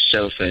blue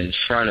sofa in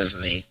front of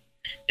me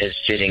is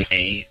sitting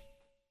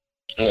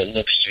what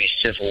looks to be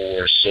Civil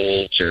War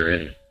soldier,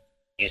 and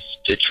he's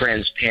a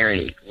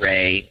transparent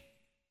gray,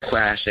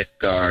 classic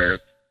garb.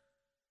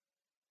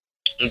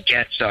 He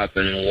gets up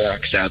and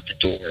walks out the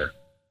door.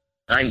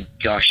 I'm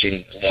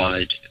gushing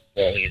blood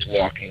while he's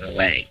walking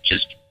away,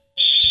 just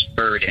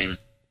spurting.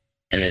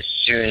 And as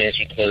soon as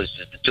he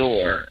closes the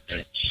door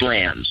and it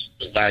slams,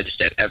 the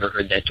loudest I've ever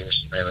heard that door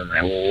slam in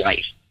my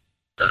life.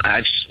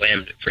 I've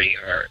slammed it pretty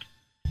hard.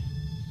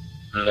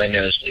 My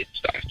nosebleed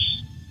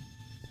stops.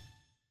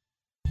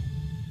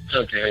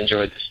 Hope you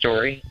enjoyed the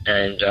story,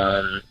 and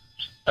I'll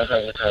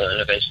probably call in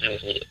eventually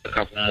with a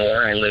couple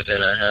more. I live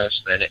in a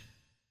house that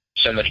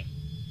somebody,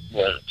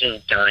 well,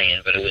 didn't die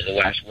in, but it was the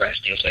last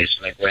resting place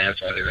for my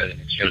grandfather, with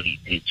an extremely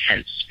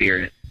intense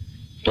spirit.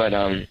 But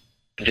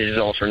this is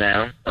all for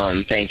now.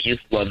 Thank you.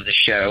 Love the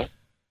show.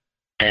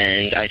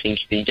 And I think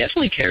you can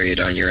definitely carry it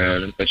on your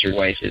own, but your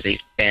wife is a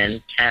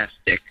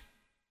fantastic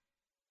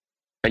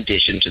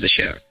addition to the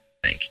show.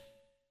 Thank you.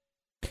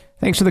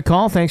 Thanks for the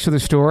call. Thanks for the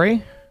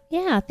story.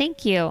 Yeah,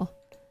 thank you.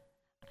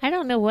 I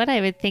don't know what I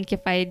would think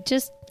if I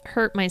just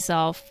hurt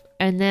myself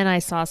and then I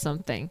saw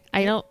something.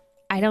 I don't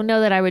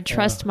know that I would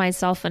trust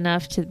myself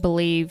enough to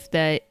believe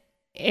that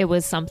it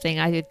was something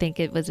I would think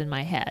it was in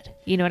my head.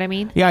 You know what I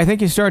mean? Yeah, I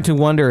think you start to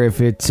wonder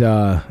if it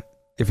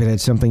had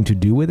something to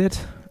do with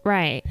it.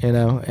 Right. You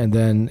know, and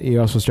then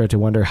you also start to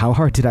wonder, how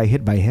hard did I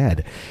hit my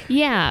head?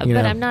 Yeah,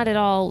 but I'm not at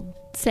all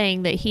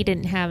saying that he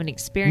didn't have an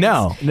experience.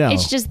 No.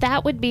 It's just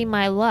that would be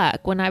my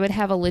luck. When I would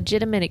have a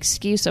legitimate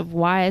excuse of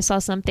why I saw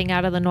something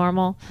out of the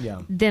normal,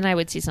 then I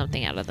would see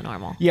something out of the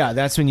normal. Yeah,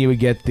 that's when you would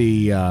get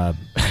the...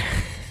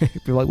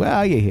 People like,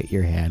 well, you hit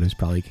your head. It was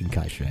probably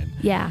concussion.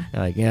 Yeah.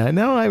 Like, yeah,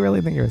 no, I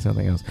really think it was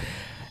something else.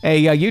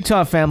 A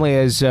Utah family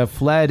has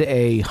fled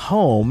a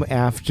home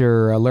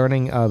after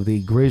learning of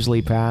the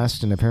grisly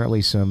past and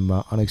apparently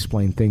some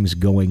unexplained things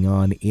going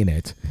on in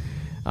it.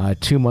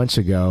 2 months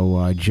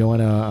ago,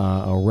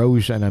 Joanna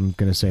Rose, and I'm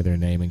going to say their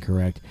name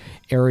incorrect,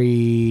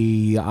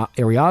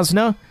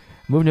 Ariazna,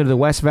 moved into the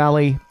West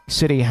Valley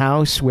City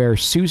house where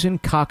Susan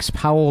Cox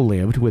Powell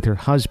lived with her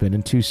husband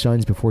and 2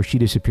 sons before she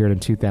disappeared in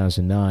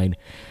 2009.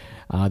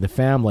 The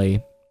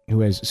family,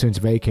 who has since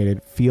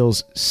vacated,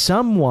 feels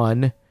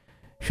someone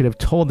should have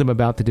told them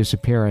about the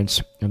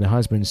disappearance and the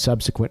husband's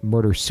subsequent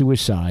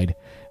murder-suicide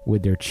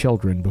with their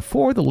children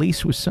before the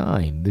lease was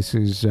signed. This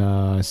is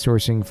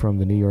sourcing from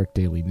the New York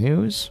Daily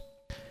News.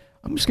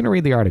 I'm just going to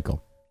read the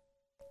article.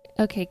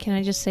 Okay, can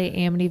I just say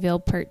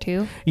Amityville Part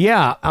 2?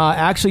 Yeah,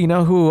 actually, you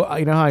know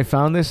how I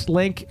found this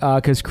link?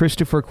 Because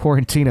Christopher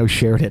Quarantino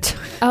shared it.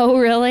 Oh,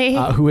 really?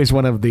 Who is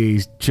one of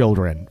the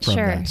children from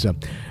Sure.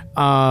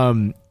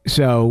 that.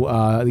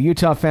 So, the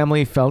Utah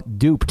family felt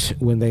duped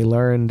when they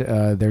learned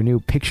their new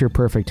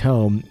picture-perfect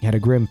home had a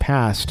grim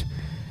past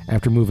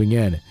after moving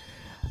in.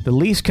 The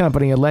lease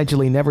company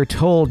allegedly never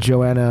told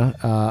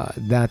Joanna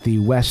that the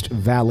West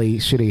Valley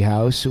City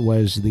house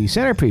was the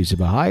centerpiece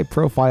of a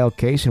high-profile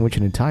case in which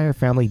an entire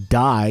family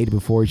died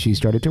before she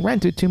started to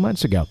rent it 2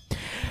 months ago.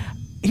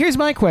 Here's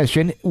my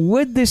question.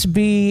 Would this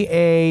be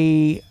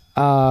a...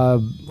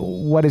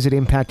 what is it?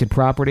 Impacted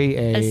property?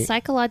 A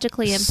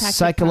psychologically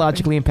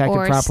impacted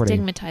property. Or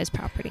stigmatized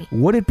property.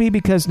 Would it be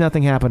because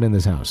nothing happened in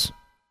this house?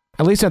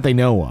 At least that they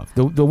know of.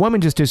 The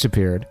woman just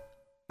disappeared.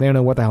 They don't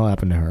know what the hell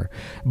happened to her.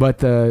 But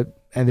the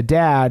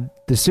dad,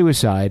 the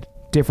suicide,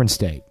 different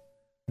state.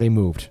 They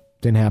moved.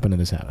 Didn't happen in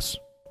this house.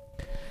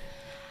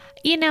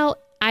 You know,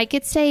 I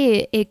could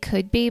say it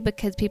could be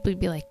because people would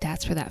be like,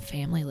 that's where that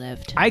family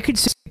lived. I could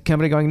see the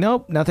company going,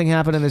 nope, nothing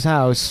happened in this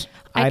house.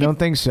 I don't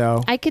think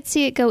so. I could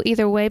see it go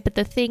either way, but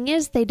the thing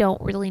is, they don't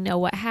really know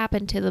what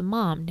happened to the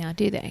mom now,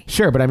 do they?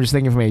 Sure, but I'm just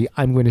thinking from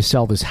I'm going to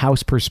sell this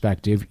house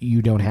perspective,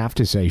 you don't have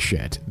to say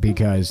shit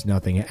because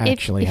nothing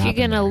actually happened. If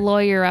you're going to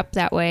lawyer up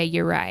that way,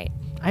 you're right.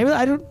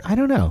 I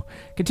don't know.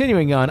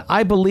 Continuing on,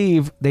 I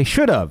believe they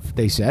should have,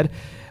 they said.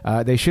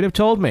 They should have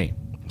told me.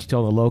 She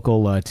told a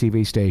local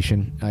TV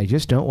station, I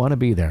just don't want to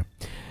be there.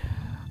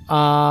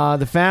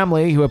 The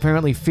family, who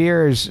apparently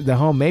fears the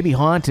home may be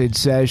haunted,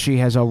 says she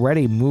has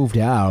already moved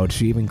out.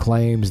 She even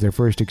claims their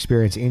first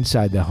experience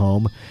inside the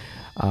home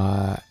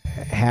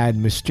was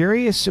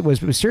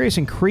mysterious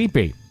and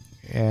creepy.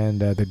 And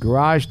the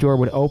garage door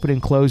would open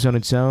and close on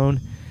its own.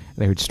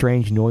 They heard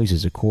strange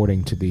noises,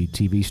 according to the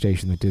TV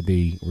station that did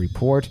the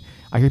report.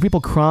 I hear people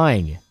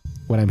crying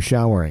when I'm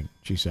showering,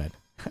 she said.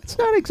 That's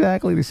not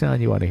exactly the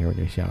sound you want to hear when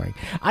you're showering.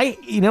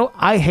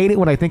 I hate it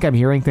when I think I'm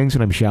hearing things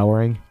when I'm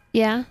showering.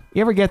 Yeah.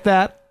 You ever get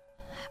that?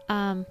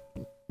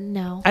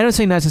 No. I don't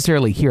say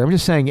necessarily here. I'm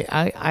just saying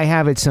I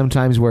have it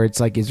sometimes where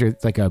it's like, is there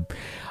like a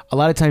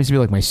lot of times it'll be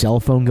like my cell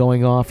phone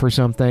going off or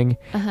something.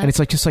 And it's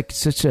like just like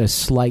such a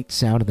slight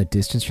sound in the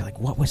distance. You're like,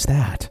 what was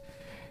that?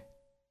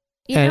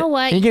 You know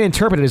what? And you can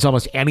interpret it as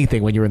almost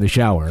anything when you're in the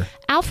shower.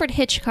 Alfred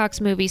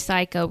Hitchcock's movie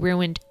Psycho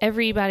ruined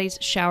everybody's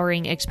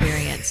showering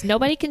experience.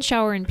 Nobody can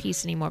shower in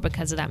peace anymore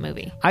because of that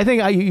movie. I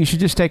think you should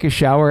just take a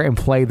shower and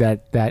play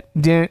that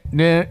in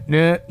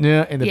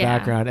the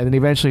background, and then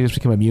eventually just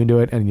become immune to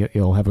it, and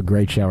you'll have a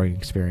great showering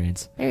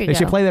experience. There you go. They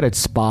should play that at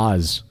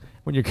spas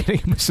when you're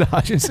getting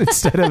massages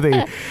instead of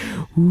the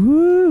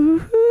woo,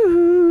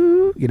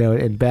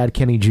 and bad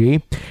Kenny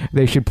G.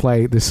 They should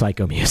play the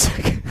Psycho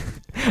music.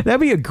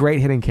 That'd be a great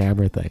hidden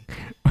camera thing.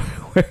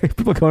 Where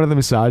people go to the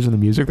massage and the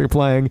music they're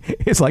playing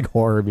is like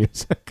horror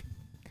music.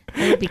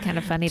 It would be kind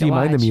of funny to watch. Do you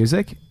mind the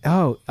music?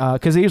 Oh,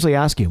 because they usually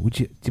ask you,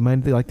 do you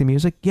mind if they like the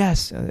music?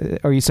 Yes.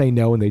 Or you say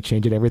no and they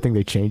change it. Everything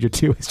they change it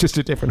to is just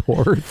a different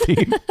horror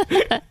theme.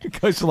 It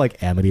goes to like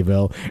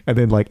Amityville and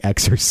then like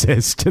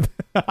Exorcist.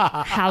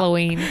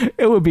 Halloween.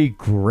 It would be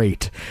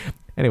great.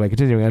 Anyway,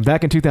 continuing on.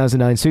 Back in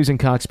 2009, Susan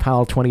Cox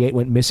Powell, 28,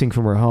 went missing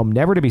from her home,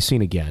 never to be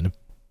seen again.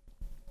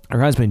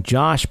 Her husband,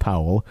 Josh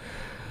Powell,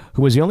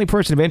 who was the only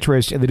person of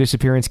interest in the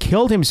disappearance,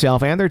 killed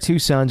himself and their 2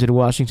 sons in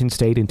Washington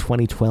State in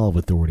 2012,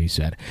 authorities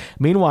said.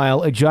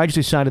 Meanwhile, a judge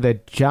decided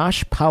that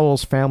Josh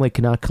Powell's family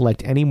cannot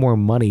collect any more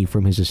money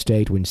from his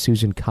estate when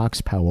Susan Cox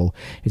Powell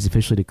is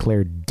officially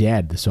declared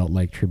dead, the Salt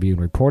Lake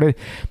Tribune reported.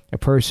 A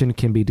person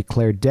can be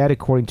declared dead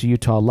according to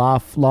Utah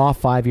law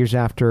 5 years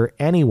after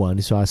anyone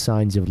saw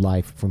signs of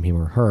life from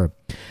him or her.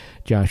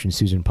 Josh and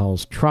Susan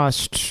Powell's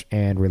trust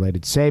and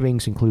related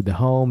savings include the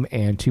home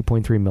and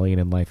 $2.3 million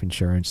in life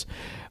insurance,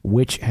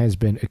 which has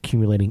been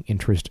accumulating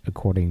interest,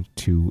 according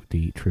to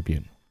the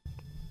Tribune.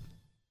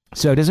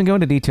 So it doesn't go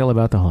into detail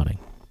about the haunting.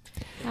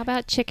 How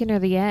about chicken or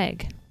the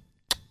egg?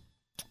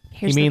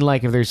 You mean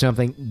like if there's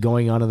something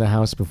going on in the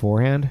house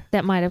beforehand?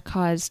 That might have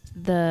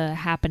caused the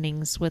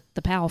happenings with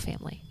the Powell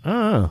family.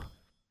 Oh.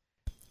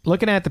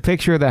 Looking at the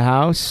picture of the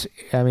house,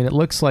 I mean, it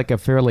looks like a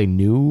fairly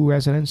new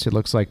residence. It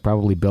looks like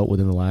probably built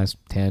within the last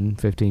 10,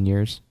 15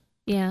 years.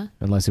 Yeah.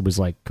 Unless it was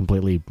like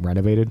completely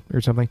renovated or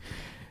something.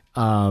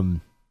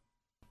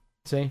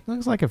 See,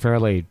 looks like a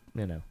fairly,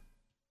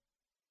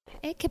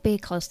 It could be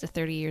close to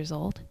 30 years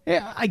old.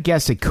 Yeah, I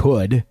guess it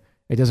could.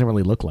 It doesn't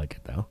really look like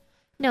it, though.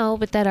 No,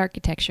 but that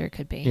architecture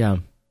could be. Yeah.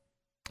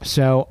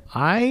 So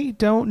I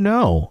don't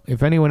know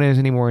if anyone has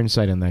any more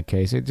insight on that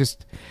case.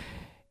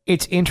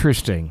 It's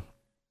interesting.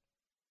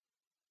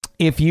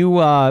 If you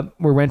were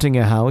renting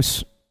a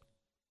house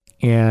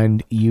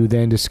and you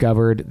then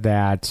discovered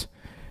that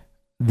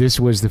this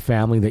was the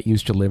family that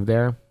used to live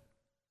there,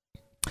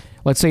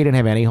 let's say you didn't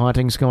have any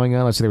hauntings going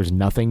on, let's say there was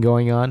nothing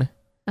going on,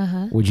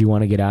 would you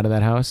want to get out of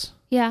that house?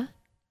 Yeah.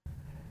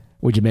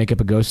 Would you make up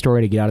a ghost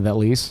story to get out of that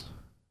lease?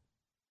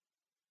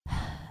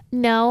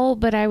 No,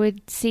 but I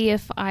would see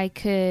if I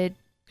could...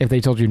 If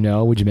they told you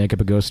no, would you make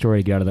up a ghost story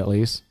to get out of that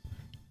lease?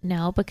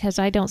 No, because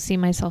I don't see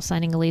myself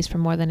signing a lease for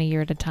more than a year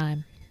at a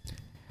time.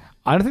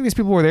 I don't think these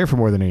people were there for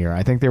more than a year.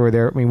 I think they were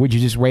there. I mean, would you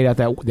just wait out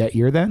that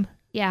year then?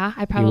 Yeah,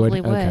 I probably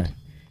would. Okay.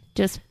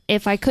 Just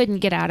if I couldn't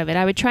get out of it,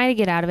 I would try to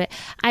get out of it.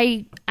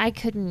 I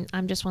couldn't.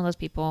 I'm just one of those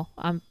people.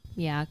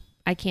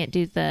 I can't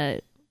do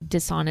the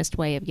dishonest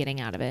way of getting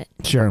out of it.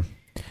 Sure.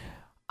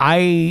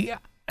 I'm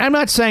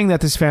not saying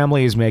that this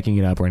family is making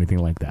it up or anything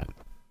like that.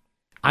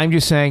 I'm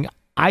just saying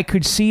I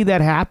could see that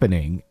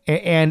happening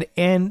and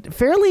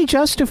fairly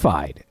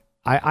justified.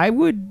 I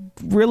would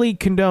really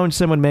condone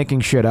someone making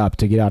shit up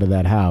to get out of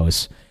that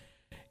house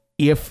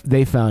if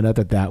they found out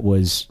that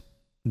was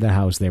the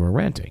house they were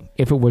renting,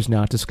 if it was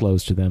not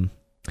disclosed to them.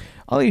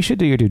 Although you should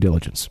do your due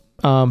diligence.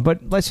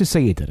 But let's just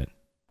say you didn't.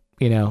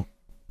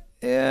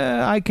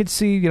 I could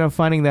see,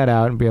 finding that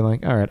out and being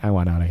like, all right, I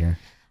want out of here.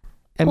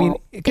 I mean,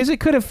 because it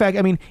could affect,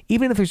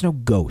 even if there's no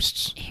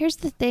ghosts. Here's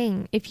the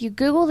thing. If you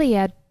Google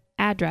the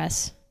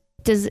address,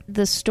 does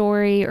the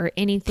story or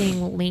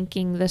anything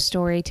linking the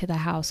story to the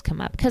house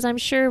come up? Because I'm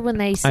sure when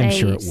they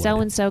say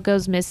so-and-so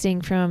goes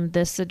missing from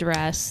this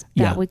address,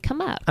 that would come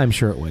up. I'm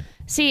sure it would.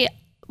 See,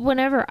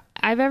 whenever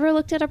I've ever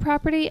looked at a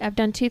property, I've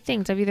done 2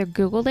 things. I've either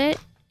Googled it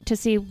to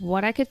see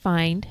what I could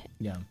find.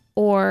 Yeah.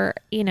 Or,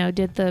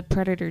 did the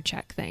predator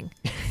check thing.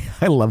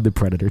 I love the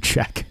predator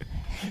check.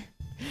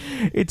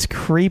 It's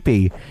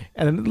creepy.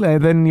 And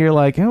then you're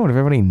like, oh, what if I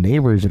have any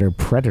neighbors that are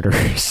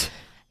predators?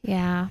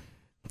 Yeah.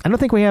 I don't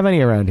think we have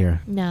any around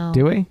here. No.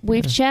 Do we?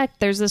 We've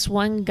checked. There's this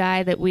one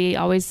guy that we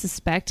always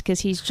suspect because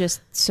he's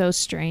just so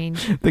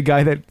strange. The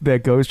guy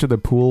that goes to the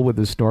pool with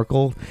the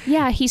snorkel?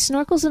 Yeah, he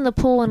snorkels in the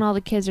pool when all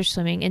the kids are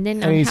swimming. And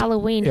then on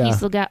Halloween, he's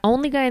the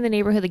only guy in the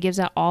neighborhood that gives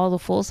out all the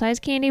full-size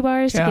candy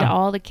bars to get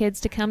all the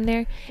kids to come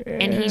there.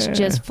 And he's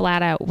just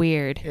flat out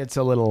weird. He is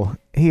a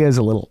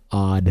little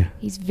odd.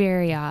 He's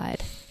very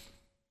odd.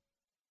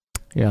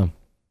 Yeah.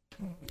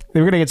 They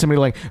were going to get somebody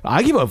like,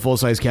 I give out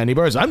full-size candy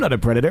bars. I'm not a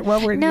predator.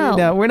 Well, we're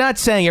not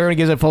saying everyone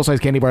gives out full-size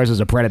candy bars as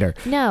a predator.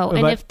 No,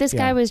 and if this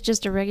guy was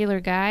just a regular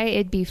guy,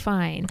 it'd be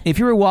fine. If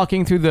you were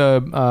walking through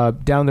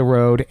down the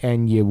road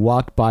and you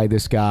walked by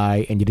this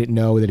guy and you didn't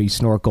know that he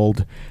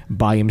snorkeled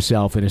by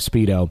himself in a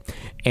Speedo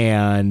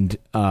and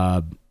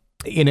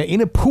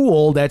in a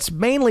pool that's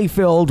mainly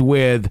filled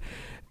with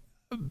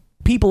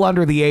people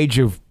under the age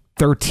of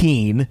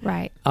 13.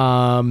 Right.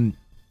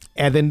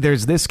 And then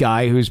there's this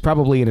guy who's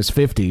probably in his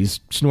 50s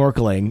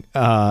snorkeling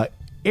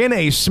in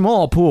a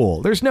small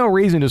pool. There's no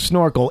reason to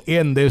snorkel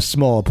in this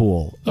small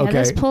pool. Yeah, okay?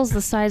 This pool's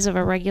the size of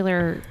a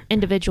regular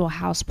individual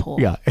house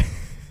pool. Yeah.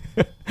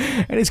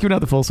 And he's giving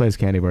out the full-size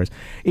candy bars.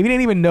 If you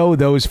didn't even know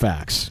those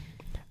facts,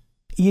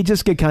 you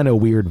just get kind of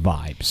weird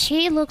vibes.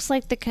 He looks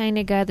like the kind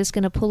of guy that's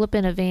going to pull up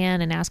in a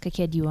van and ask a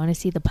kid, you want to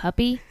see the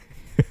puppy?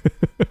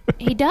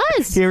 He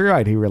does. You're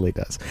right. He really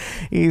does.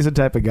 He's the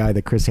type of guy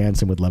that Chris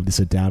Hansen would love to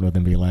sit down with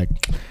and be like,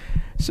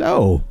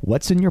 so,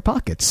 what's in your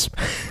pockets?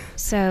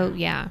 So,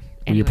 yeah.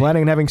 Are you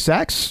planning on having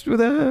sex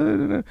with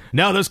a...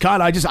 No, this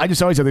con... I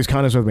just always have these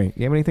condoms with me.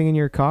 You have anything in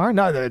your car?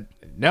 No.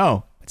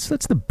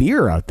 That's the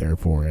beer out there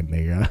for it.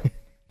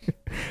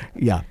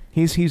 Yeah,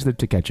 he's the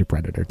To Catch a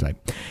Predator type.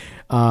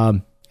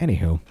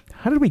 Anywho,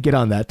 how did we get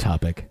on that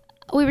topic?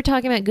 We were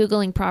talking about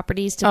Googling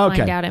properties to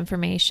find out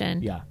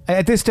information. Yeah.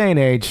 At this day and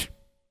age,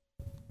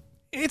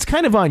 it's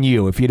kind of on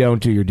you if you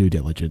don't do your due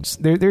diligence.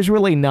 There's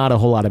really not a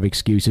whole lot of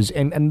excuses.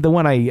 And the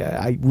one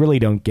I really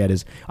don't get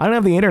is, I don't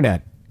have the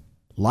internet.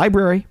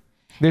 Library.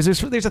 There's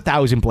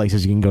 1,000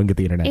 places you can go and get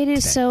the internet. It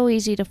is today. So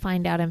easy to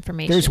find out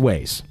information. There's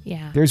ways.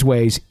 Yeah. There's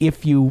ways.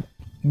 If you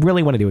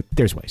really want to do it,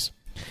 there's ways.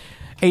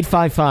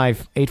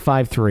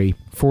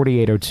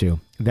 855-853-4802.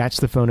 That's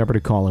the phone number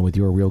to call in with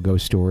your Real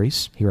Ghost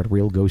Stories here at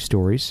Real Ghost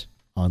Stories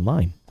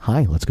Online.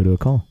 Hi, let's go to a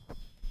call.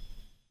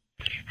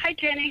 Hi,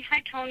 Jenny.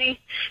 Hi, Tony.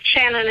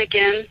 Shannon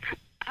again.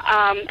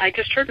 I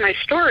just heard my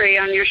story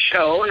on your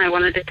show, and I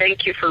wanted to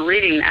thank you for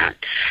reading that.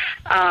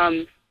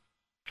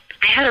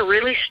 I had a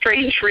really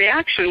strange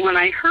reaction when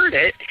I heard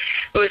it.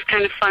 It was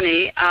kind of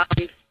funny.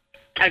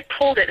 I've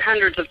told it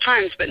hundreds of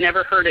times, but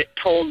never heard it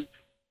told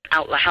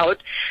out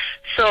loud.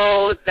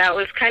 So that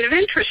was kind of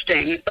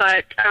interesting.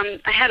 But I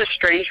had a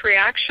strange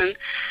reaction.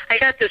 I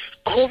got this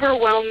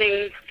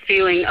overwhelming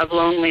feeling of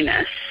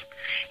loneliness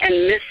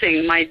and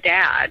missing my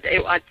dad.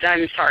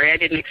 I'm sorry, I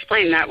didn't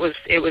explain that.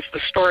 It was the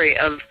story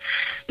of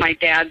my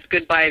dad's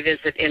goodbye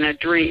visit in a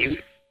dream.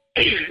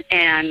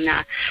 And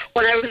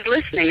when I was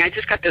listening, I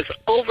just got this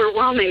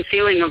overwhelming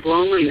feeling of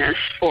loneliness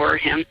for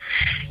him.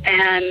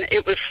 And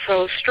it was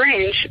so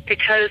strange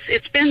because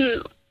it's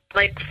been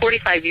like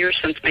 45 years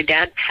since my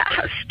dad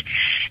passed.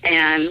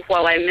 And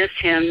while I miss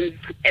him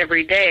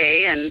every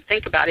day and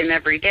think about him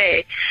every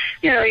day,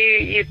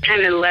 you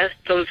kind of let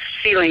those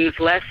feelings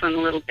lessen a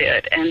little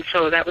bit. And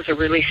so that was a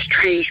really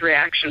strange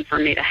reaction for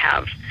me to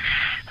have.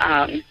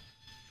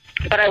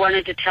 But I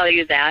wanted to tell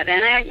you that,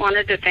 and I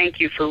wanted to thank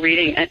you for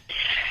reading it.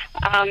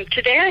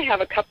 Today I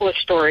have a couple of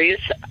stories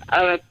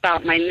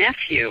about my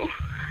nephew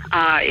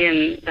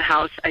in the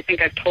house. I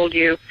think I've told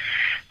you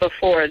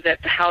before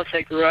that the house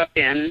I grew up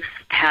in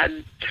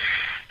had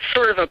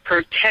sort of a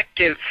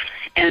protective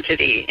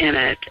entity in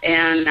it,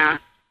 and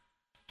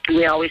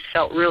we always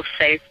felt real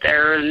safe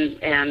there,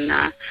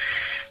 and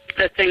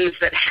the things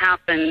that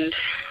happened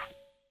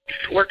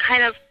were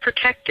kind of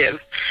protective.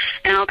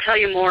 And I'll tell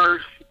you more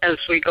as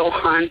we go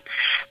on.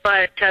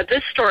 But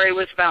this story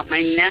was about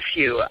my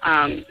nephew.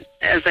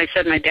 As I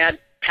said, my dad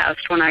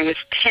passed when I was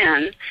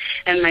 10,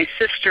 and my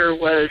sister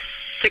was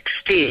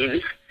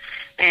 16.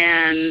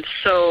 And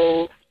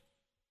so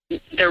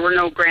there were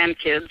no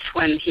grandkids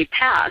when he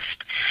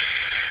passed.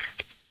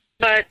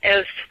 But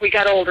as we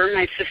got older,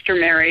 my sister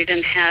married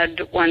and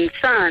had one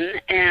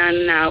son,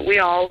 and we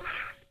all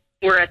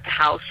were at the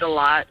house a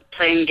lot,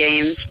 playing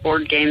games,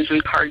 board games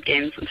and card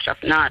games and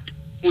stuff, not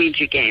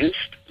Ouija games,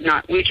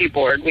 not Ouija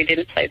board. We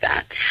didn't play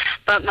that.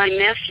 But my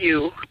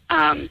nephew,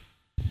 and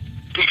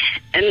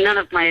none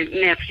of my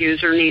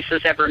nephews or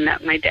nieces ever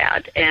met my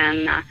dad.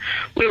 And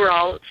we were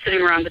all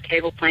sitting around the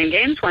table playing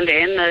games one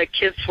day, and the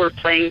kids were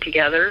playing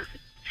together,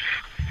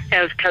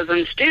 as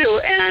cousins do.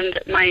 And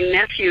my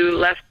nephew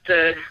left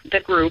the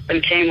group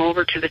and came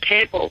over to the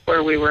table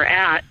where we were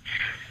at,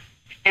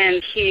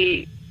 and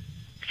he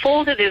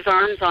folded his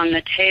arms on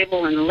the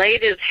table and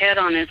laid his head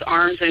on his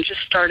arms and just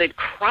started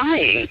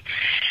crying.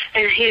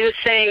 And he was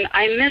saying,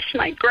 "I miss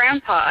my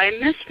grandpa. I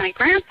miss my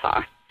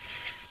grandpa."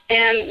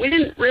 And we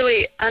didn't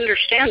really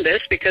understand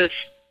this because,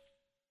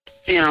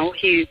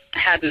 he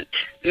hadn't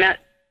met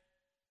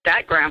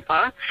that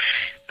grandpa.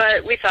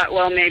 But we thought,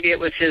 well, maybe it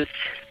was his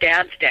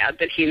dad's dad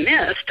that he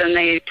missed. And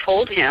they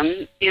told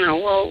him,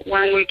 well,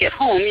 when we get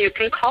home, you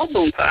can call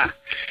Boompa.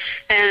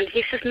 And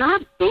he says,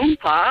 "Not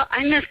Boompa.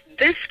 I miss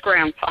this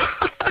grandpa."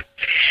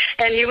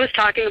 And he was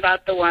talking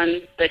about the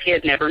one that he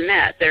had never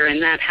met there in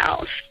that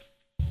house.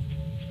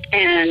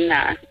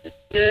 And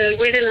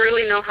we didn't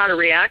really know how to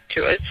react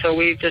to it, so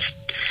we just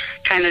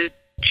kind of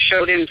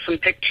showed him some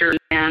pictures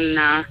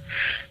and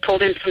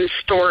told him some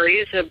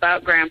stories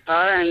about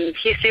Grandpa, and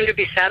he seemed to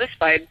be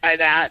satisfied by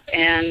that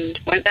and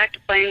went back to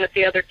playing with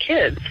the other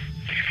kids.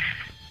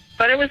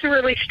 But it was a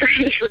really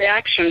strange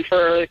reaction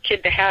for a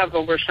kid to have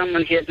over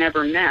someone he had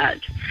never met.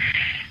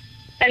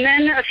 And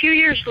then a few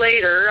years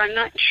later, I'm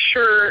not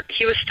sure,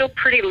 he was still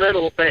pretty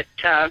little, but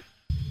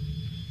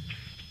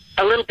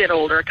a little bit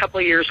older, a couple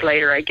of years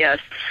later, I guess,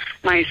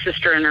 my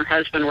sister and her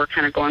husband were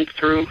kind of going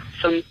through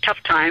some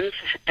tough times,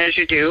 as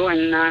you do,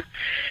 and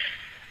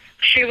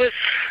she was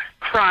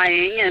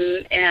crying,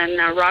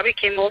 and Robbie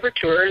came over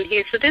to her, and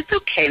he said, "It's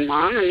okay,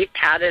 Mom," and he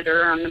patted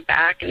her on the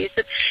back, and he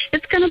said,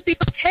 "It's going to be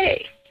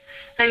okay."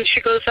 And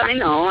she goes, I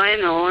know,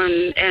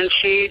 and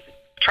she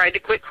tried to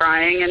quit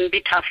crying and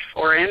be tough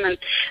for him,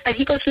 and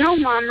he goes, "No,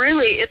 Mom,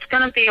 really, it's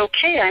going to be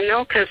okay. I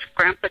know because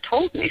Grandpa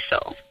told me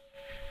so."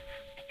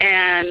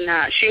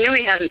 And she knew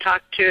he hadn't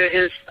talked to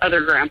his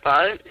other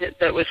grandpa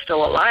that was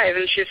still alive,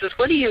 and she says,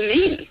 "What do you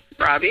mean,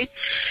 Robbie?"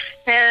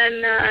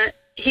 And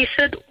he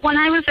said, "When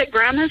I was at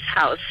Grandma's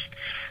house,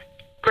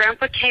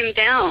 Grandpa came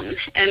down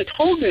and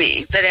told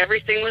me that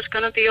everything was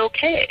going to be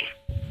okay.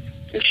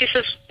 And she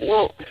says,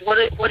 well,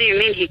 what do you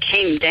mean he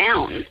came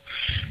down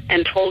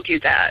and told you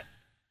that?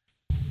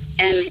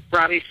 And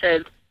Robbie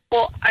said,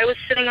 well, I was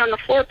sitting on the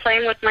floor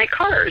playing with my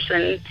cars,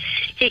 and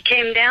he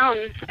came down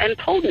and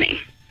told me.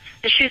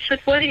 And she said,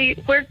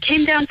 where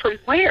came down from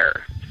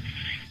where?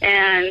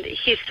 And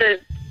he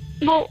said,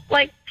 well,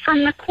 like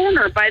from the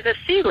corner by the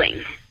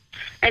ceiling.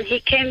 And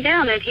he came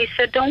down and he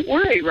said, don't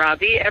worry,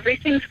 Robbie,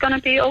 everything's going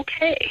to be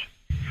okay.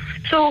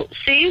 So,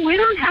 see, we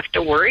don't have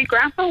to worry.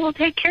 Grandpa will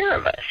take care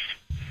of us.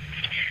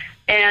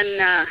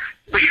 And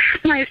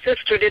my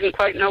sister didn't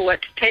quite know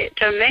what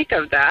to make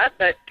of that,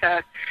 but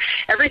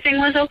everything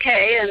was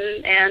okay,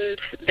 and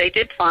they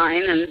did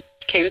fine and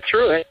came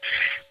through it.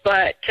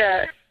 But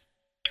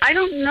I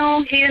don't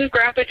know, he and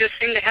Grandpa just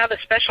seem to have a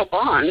special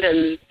bond,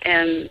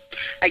 and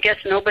I guess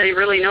nobody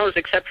really knows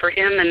except for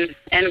him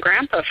and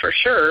Grandpa for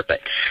sure.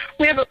 But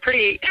we have a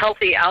pretty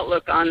healthy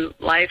outlook on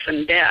life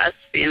and death.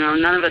 You know,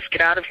 none of us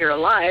get out of here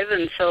alive,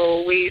 and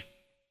so we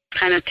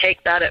kind of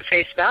take that at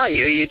face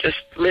value. You just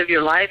live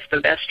your life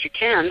the best you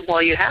can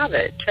while you have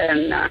it.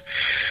 And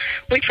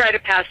we try to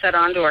pass that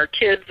on to our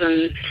kids,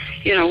 and,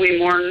 you know, we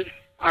mourn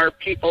our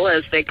people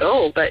as they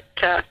go, but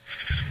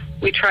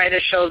we try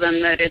to show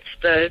them that it's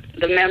the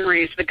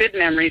memories, the good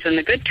memories and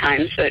the good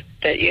times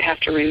that you have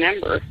to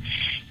remember.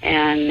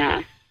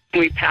 And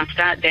we pass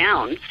that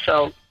down.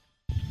 So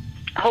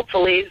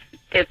hopefully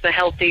it's a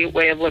healthy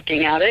way of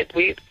looking at it.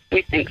 We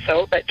think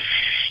so. But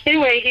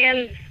anyway, he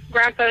and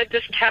Grandpa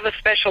just have a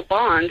special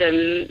bond,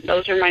 and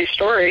those are my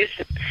stories.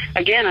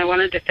 Again, I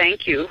wanted to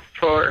thank you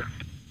for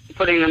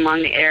putting them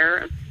on the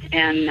air,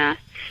 and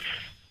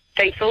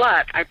thanks a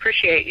lot. I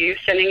appreciate you.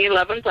 Sending you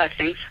love and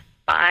blessings.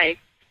 Bye.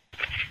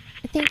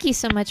 Thank you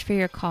so much for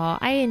your call.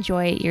 I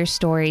enjoy your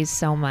stories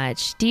so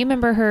much. Do you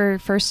remember her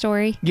first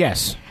story?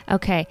 Yes.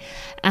 Okay.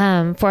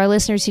 For our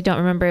listeners who don't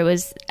remember, it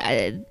was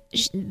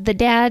the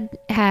dad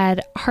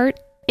had heart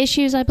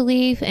issues, I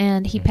believe,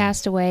 and he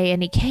passed away,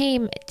 and he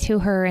came to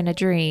her in a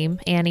dream,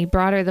 and he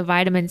brought her the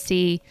vitamin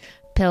C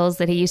pills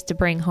that he used to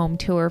bring home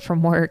to her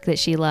from work that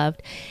she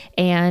loved.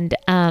 And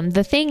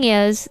the thing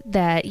is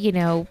that, you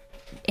know,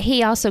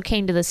 he also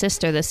came to the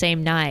sister the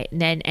same night,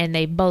 and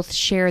they both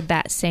shared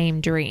that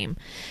same dream.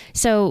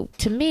 So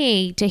to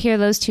me, to hear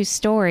those two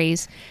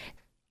stories,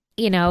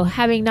 you know,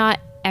 having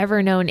not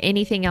ever known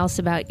anything else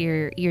about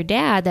your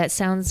dad, that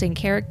sounds in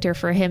character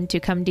for him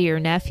to come to your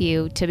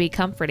nephew to be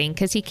comforting,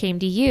 because he came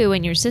to you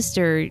and your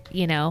sister,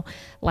 you know,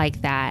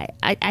 like that.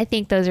 I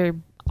think those are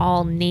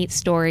all neat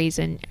stories,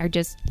 and are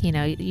just, you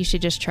know, you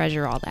should just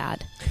treasure all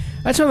that.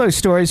 That's one of those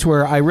stories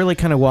where I really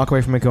kind of walk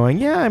away from it going,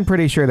 yeah, I'm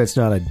pretty sure that's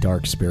not a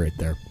dark spirit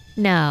there.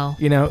 No.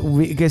 You know,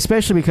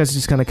 especially because it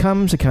just kind of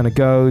comes, it kind of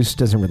goes,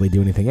 doesn't really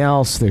do anything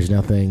else. There's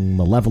nothing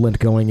malevolent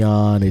going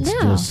on. It's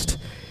just,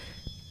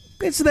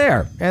 it's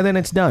there, and then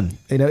it's done.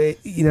 You know,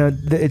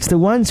 it's the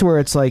ones where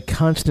it's like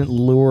constant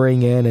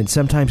luring in, and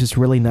sometimes it's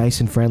really nice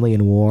and friendly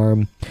and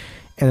warm,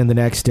 and then the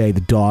next day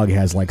the dog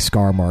has like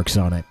scar marks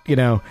on it. You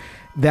know,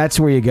 that's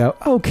where you go,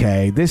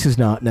 okay, this is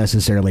not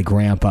necessarily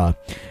Grandpa.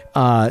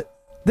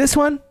 This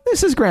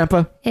is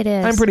Grandpa. It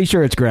is. I'm pretty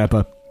sure it's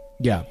Grandpa.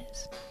 Yeah.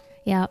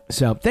 Yeah.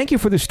 So thank you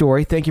for the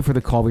story. Thank you for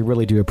the call. We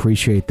really do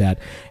appreciate that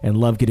and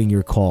love getting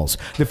your calls.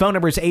 The phone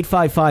number is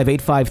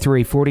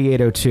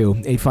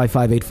 855-853-4802,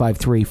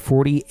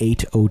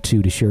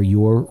 855-853-4802 to share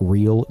your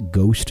real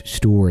ghost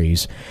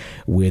stories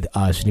with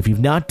us. And if you've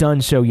not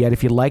done so yet,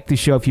 if you like the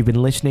show, if you've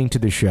been listening to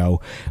the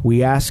show,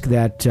 we ask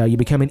that you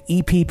become an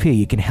EPP.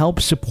 You can help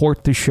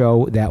support the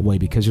show that way,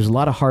 because there's a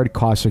lot of hard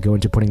costs that go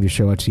into putting the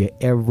show out to you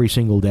every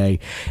single day,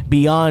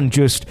 beyond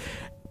just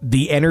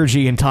the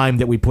energy and time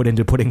that we put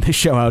into putting the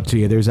show out to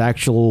you. There's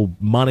actual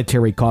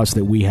monetary costs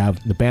that we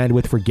have, the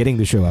bandwidth for getting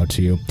the show out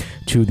to you,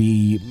 to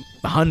the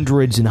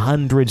hundreds and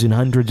hundreds and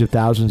hundreds of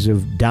thousands of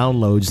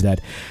downloads that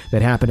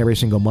happen every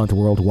single month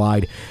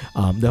worldwide.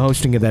 The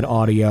hosting of that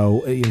audio,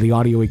 the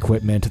audio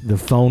equipment, the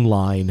phone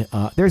line,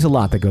 there's a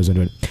lot that goes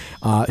into it.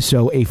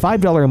 So a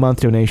 $5 a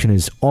month donation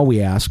is all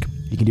we ask.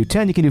 You can do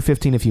 10, you can do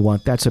 15 if you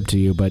want. That's up to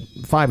you, but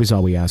 5 is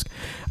all we ask.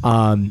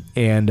 And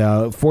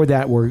for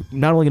that, we're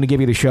not only going to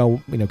give you the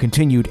show, you know,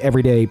 continued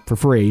every day for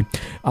free.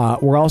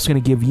 We're also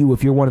going to give you,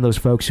 if you're one of those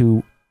folks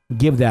who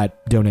give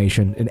that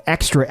donation, an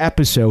extra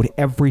episode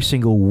every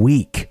single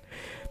week.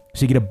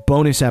 So you get a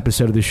bonus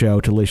episode of the show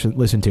to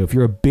listen to. If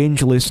you're a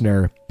binge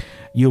listener,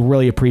 you'll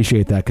really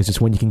appreciate that, because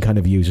it's one you can kind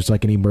of use. It's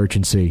like an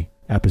emergency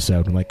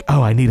episode. I'm like,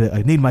 oh, I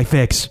need my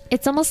fix.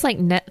 It's almost like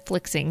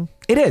Netflixing.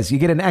 It is. You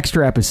get an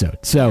extra episode.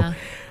 So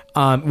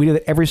we do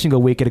that every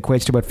single week. It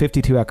equates to about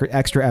 52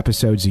 extra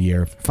episodes a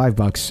year,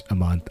 $5 a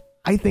month.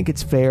 I think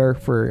it's fair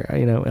for,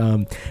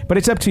 but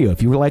it's up to you.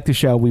 If you like the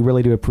show, we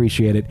really do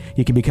appreciate it.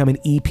 You can become an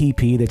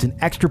EPP. That's an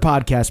extra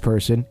podcast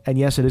person. And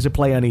yes, it is a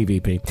play on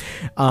EVP.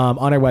 On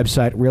our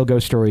website,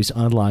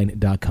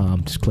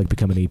 realghoststoriesonline.com. Just click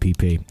become an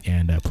EPP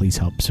and please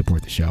help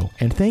support the show.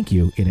 And thank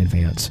you in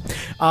advance.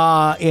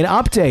 An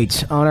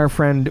update on our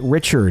friend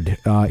Richard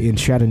in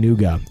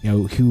Chattanooga,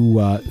 who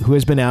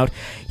has been out.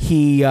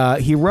 He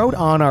wrote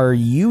on our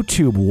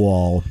YouTube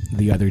wall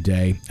the other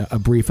day a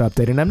brief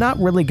update, and I'm not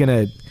really going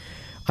to.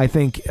 I'm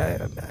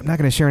not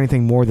going to share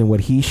anything more than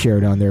what he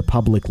shared on there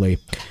publicly.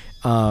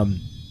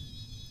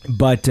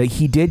 But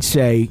he did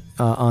say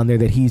on there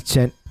that he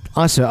sent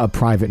us a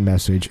private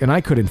message, and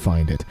I couldn't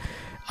find it.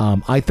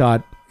 I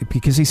thought,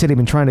 because he said he'd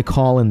been trying to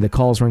call and the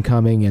calls weren't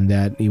coming, and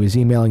that he was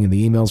emailing and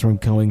the emails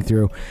weren't going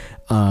through.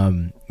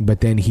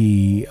 But then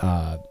he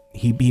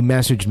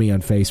messaged me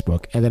on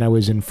Facebook, and then I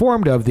was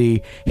informed of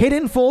the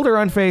hidden folder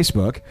on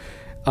Facebook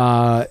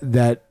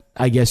that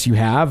I guess you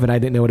have, and I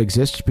didn't know it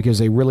exists because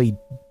they really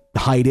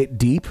hide it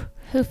deep.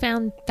 Who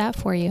found that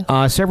for you?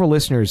 Several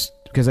listeners,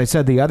 because I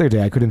said the other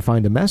day I couldn't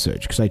find a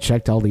message because I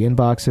checked all the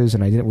inboxes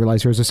and I didn't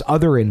realize there was this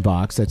other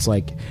inbox that's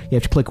like you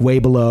have to click way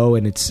below,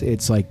 and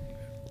it's like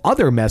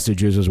other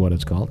messages is what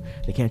it's called.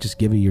 They can't just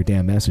give you your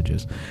damn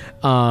messages.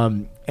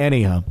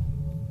 Anyhow,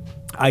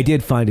 I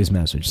did find his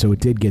message, so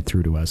it did get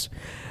through to us.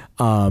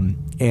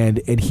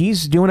 And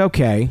he's doing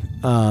okay.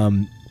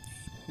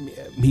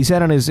 He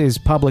said on his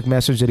public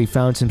message that he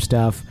found some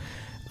stuff.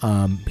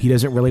 He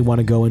doesn't really want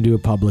to go into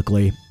it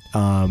publicly,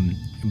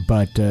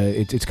 but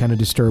it's kind of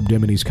disturbed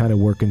him, and he's kind of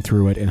working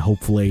through it, and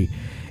hopefully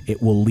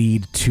it will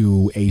lead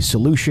to a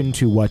solution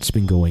to what's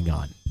been going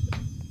on.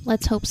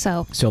 Let's hope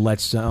so. So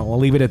I'll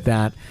leave it at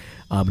that.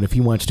 And if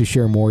he wants to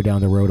share more down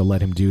the road, I'll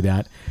let him do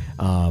that.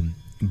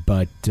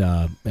 But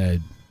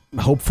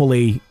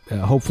hopefully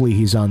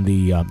he's on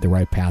the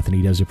right path, and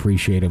he does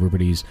appreciate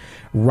everybody's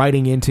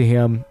writing into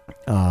him,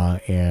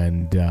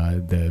 and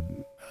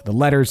the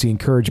letters, the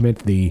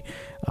encouragement, the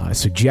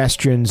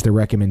suggestions, the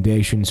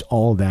recommendations,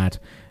 all that,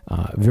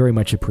 very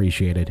much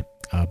appreciated.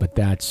 But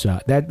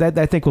that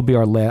I think will be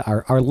our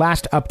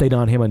last update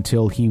on him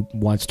until he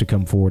wants to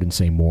come forward and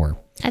say more.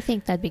 I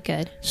think that'd be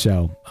good.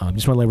 So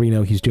just want to let you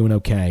know he's doing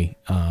okay,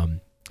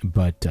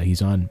 but he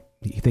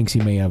thinks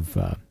he may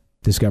have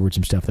discovered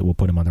some stuff that will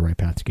put him on the right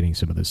path to getting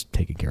some of this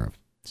taken care of.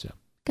 So.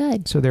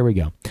 Good. So there we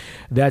go.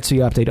 That's the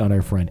update on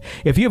our friend.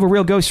 If you have a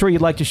real ghost story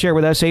you'd like to share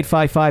with us,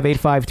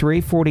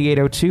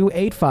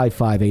 855-853-4802,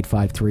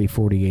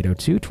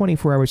 855-853-4802,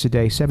 24 hours a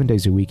day, 7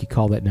 days a week. You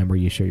call that number,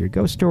 you share your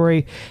ghost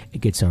story,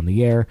 it gets on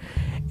the air,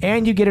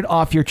 and you get it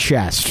off your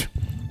chest,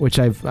 which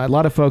a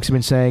lot of folks have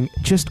been saying,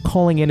 just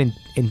calling in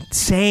and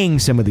saying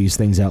some of these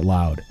things out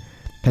loud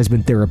has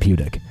been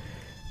therapeutic.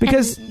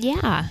 Because...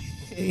 yeah.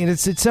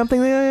 It's something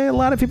that a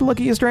lot of people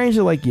look at you strange.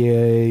 They're like,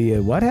 yeah,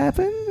 what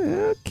happened?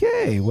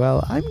 Okay,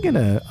 well, I'm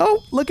gonna...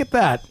 Oh, look at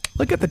that.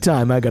 Look at the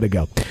time. I gotta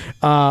go.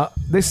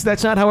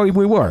 That's not how we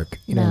work.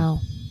 No.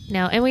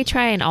 And we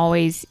try and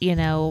always,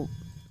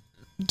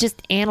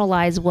 just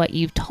analyze what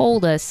you've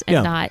told us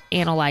and not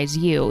analyze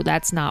you.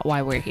 That's not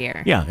why we're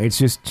here. Yeah, it's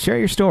just share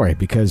your story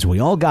because we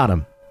all got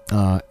them.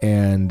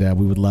 And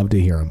we would love to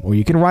hear them. Or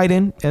you can write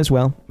in as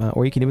well.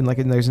 Or you can even,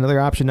 there's another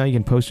option now. You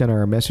can post on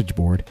our message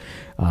board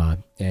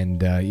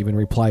and even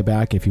reply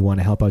back if you want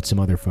to help out some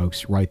other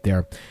folks right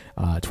there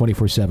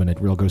 24/7 at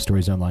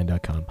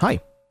realghoststoriesonline.com.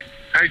 Hi.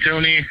 Hi,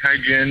 Tony. Hi,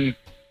 Jen.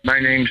 My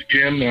name's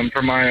Jim. I'm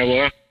from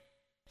Iowa.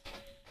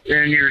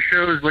 In your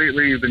shows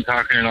lately, you've been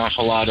talking an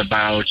awful lot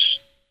about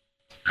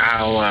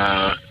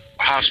how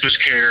hospice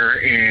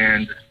care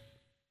and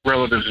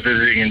relatives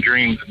visiting in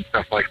dreams and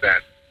stuff like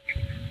that.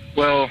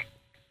 Well,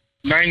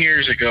 9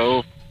 years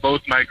ago,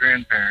 both my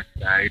grandparents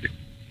died.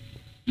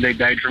 They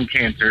died from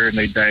cancer, and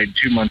they died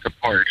 2 months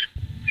apart.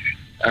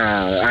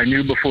 I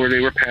knew before they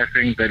were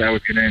passing that I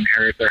was going to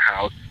inherit their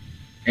house.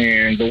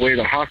 And the way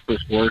the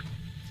hospice worked,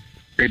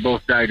 they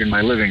both died in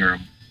my living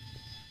room.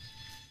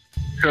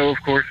 So,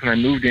 of course, when I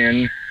moved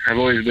in, I've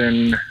always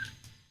been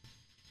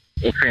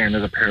a fan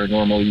of the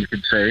paranormal, you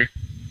could say.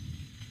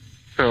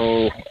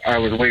 So I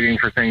was waiting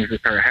for things to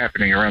start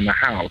happening around the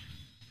house.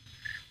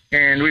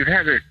 And we've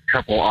had a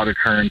couple odd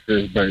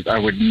occurrences, but I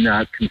would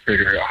not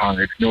consider it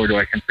haunted, nor do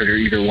I consider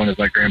either one of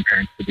my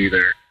grandparents to be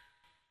there.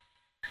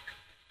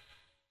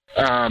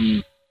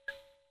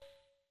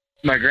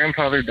 My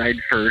grandfather died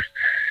first,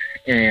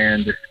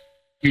 and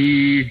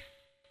he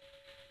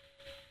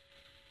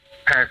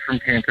passed from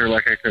cancer,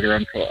 like I said,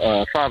 around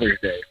Father's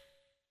Day.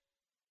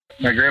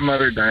 My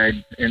grandmother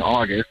died in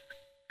August,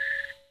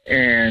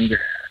 and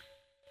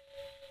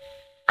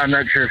I'm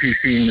not sure if you've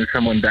seen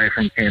someone die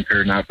from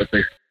cancer or not, but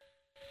they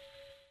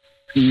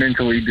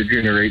mentally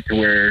degenerate to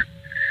where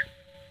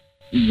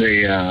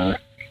they, I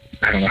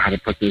don't know how to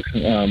put this,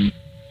 they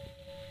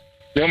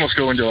almost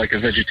go into like a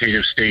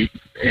vegetative state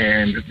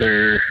and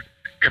their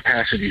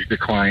capacities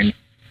decline.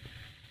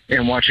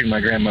 And watching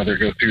my grandmother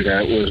go through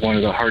that was one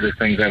of the hardest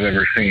things I've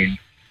ever seen.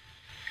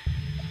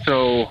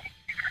 So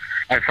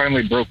I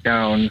finally broke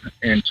down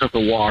and took a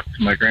walk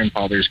to my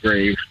grandfather's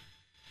grave.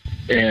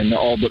 and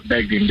all but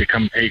begged him to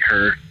come take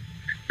her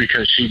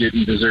because she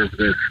didn't deserve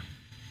this.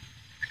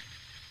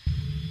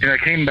 And I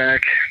came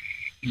back,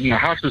 and the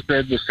hospice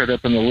bed was set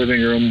up in the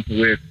living room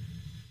with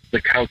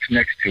the couch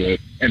next to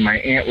it, and my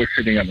aunt was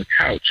sitting on the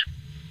couch.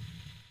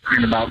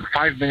 And about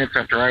 5 minutes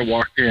after I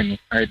walked in,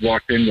 I had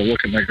walked in to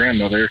look at my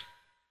grandmother,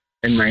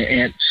 and my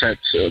aunt sat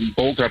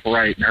bolt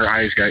upright, and her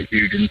eyes got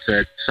huge, and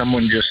said,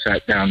 "Someone just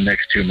sat down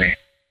next to me."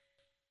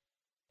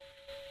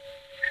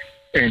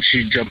 And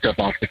she jumped up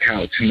off the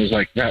couch and was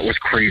like, "That was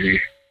crazy."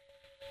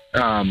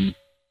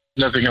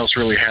 Nothing else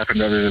really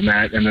happened other than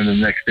that, and then the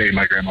next day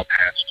my grandma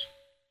passed.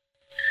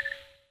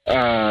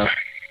 I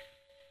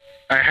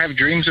have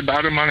dreams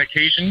about him on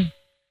occasion,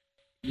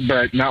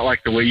 but not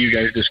like the way you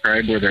guys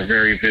described, where they're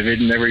very vivid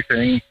and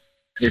everything.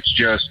 It's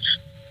just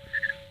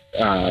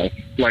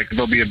like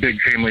there'll be a big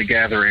family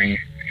gathering,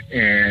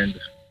 and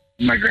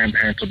my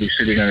grandparents will be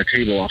sitting on a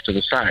table off to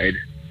the side,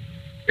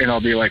 and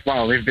I'll be like,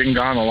 "Wow, they've been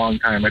gone a long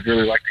time. I'd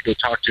really like to go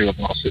talk to them."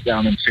 And I'll sit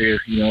down and say,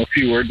 a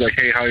few words like,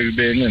 "Hey, how you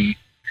been?" And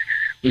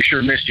 "We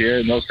sure missed you."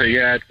 And they'll say,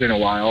 "Yeah, it's been a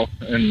while."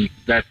 And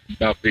that's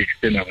about the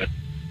extent of it.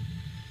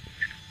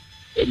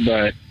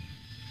 But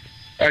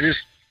I just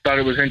thought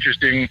it was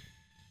interesting.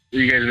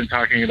 You guys have been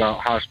talking about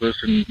hospice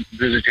and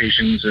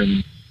visitations,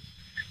 and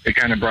it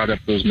kind of brought up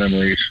those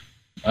memories.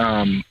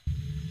 That's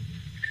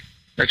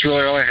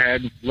really all I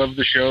had. Love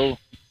the show.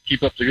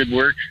 Keep up the good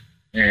work,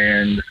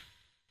 and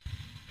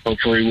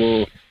hopefully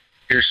we'll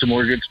hear some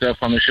more good stuff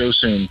on the show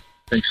soon.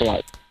 Thanks a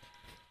lot.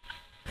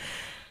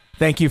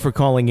 Thank you for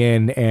calling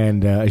in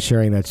and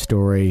sharing that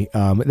story.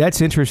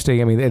 That's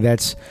interesting. I mean,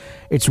 it's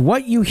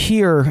what you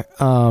hear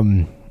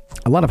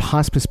a lot of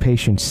hospice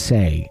patients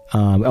say,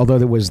 although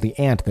there was the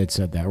aunt that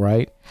said that,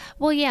 right?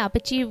 Well, yeah,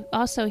 but you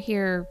also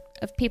hear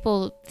of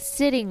people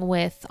sitting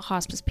with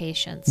hospice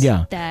patients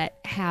that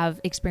have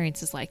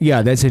experiences like that.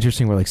 Yeah, that's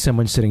interesting, where like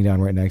someone's sitting down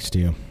right next to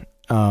you.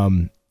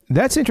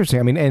 That's interesting.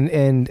 I mean,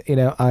 and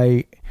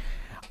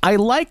I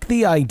like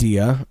the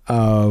idea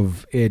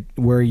of it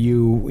where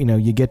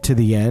you get to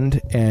the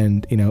end,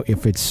 and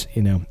if it's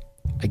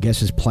I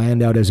guess as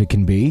planned out as it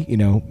can be,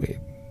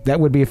 that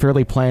would be a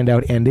fairly planned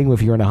out ending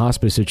if you're in a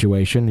hospice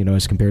situation,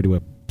 as compared to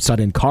a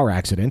sudden car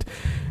accident,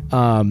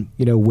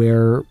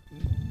 where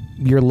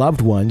your loved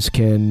ones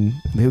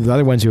the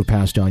other ones who have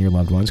passed on, your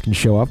loved ones, can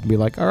show up and be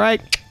like, "All right,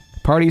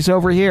 party's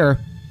over here.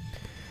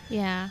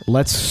 Yeah.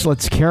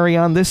 Let's carry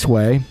on this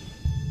way."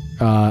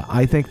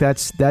 I think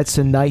that's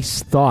a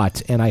nice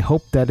thought, and I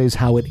hope that is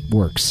how it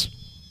works.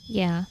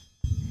 Yeah.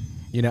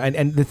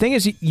 And the thing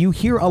is, you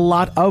hear a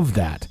lot of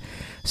that.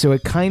 So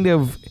it kind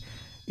of,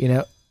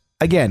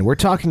 again, we're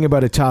talking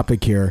about a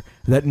topic here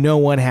that no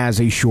one has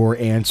a sure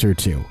answer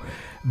to.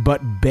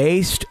 But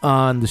based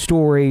on the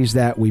stories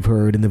that we've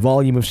heard and the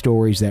volume of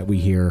stories that we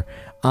hear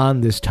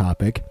on this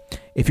topic,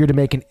 if you're to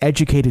make an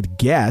educated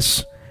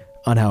guess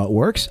on how it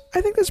works,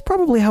 I think that's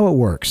probably how it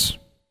works.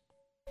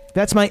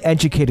 That's my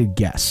educated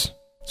guess.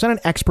 It's not an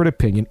expert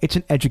opinion. It's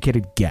an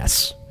educated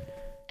guess.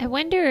 I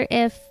wonder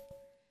if,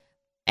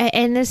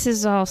 and this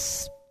is all,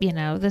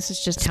 this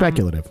is just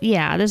speculative.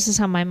 This is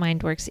how my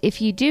mind works.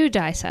 If you do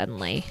die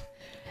suddenly,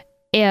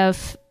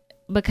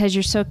 because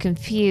you're so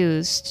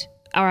confused,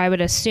 or I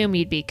would assume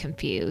you'd be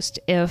confused,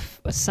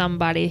 if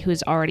somebody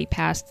who's already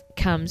passed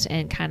comes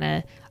and kind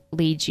of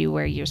leads you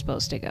where you're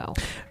supposed to go.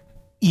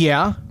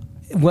 Yeah.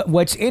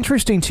 What's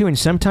interesting, too, and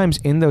sometimes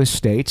in those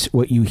states,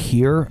 what you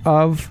hear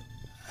of,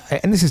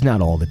 and this is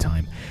not all the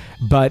time,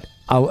 but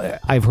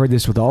I've heard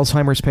this with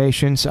Alzheimer's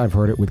patients, I've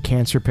heard it with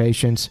cancer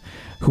patients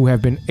who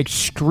have been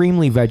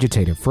extremely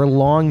vegetative for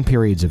long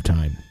periods of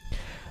time.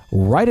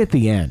 Right at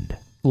the end,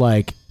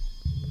 like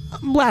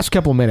last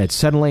couple minutes,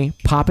 suddenly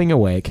popping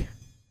awake,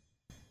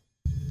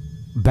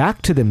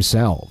 back to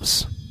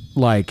themselves,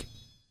 like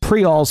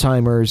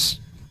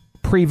pre-Alzheimer's,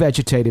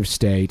 pre-vegetative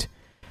state,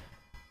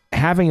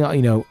 having,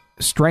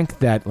 strength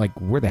that, like,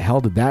 where the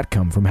hell did that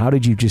come from? How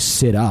did you just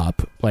sit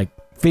up? Like,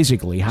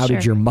 physically, how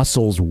did your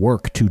muscles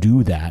work to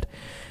do that?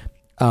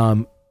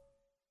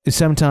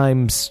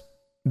 Sometimes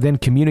then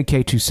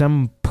communicate to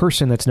some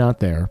person that's not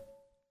there,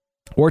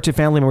 or to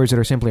family members that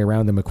are simply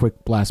around them, a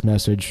quick blast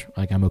message,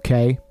 like, "I'm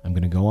okay, I'm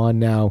going to go on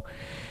now,"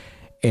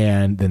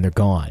 and then they're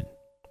gone,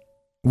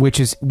 which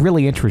is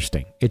really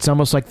interesting. It's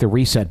almost like the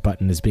reset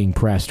button is being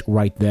pressed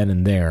right then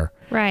and there.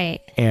 Right.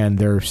 And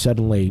they're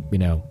suddenly,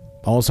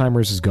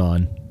 Alzheimer's is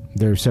gone.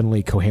 They're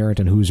suddenly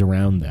coherent in who's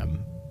around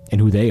them and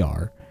who they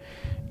are,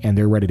 and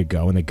they're ready to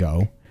go, and they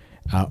go.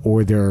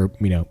 Or they're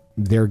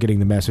getting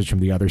the message from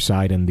the other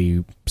side, and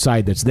the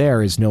side that's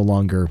there is no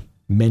longer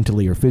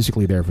mentally or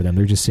physically there for them.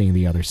 They're just seeing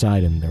the other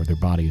side, and their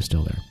body is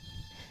still there.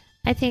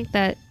 I think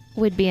that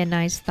would be a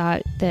nice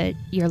thought, that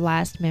your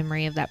last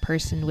memory of that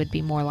person would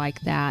be more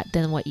like that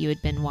than what you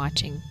had been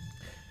watching.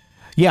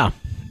 Yeah.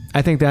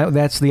 I think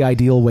that's the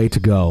ideal way to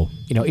go.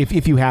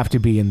 If you have to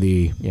be in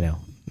the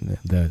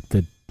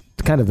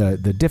kind of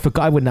the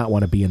difficult, I would not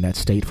want to be in that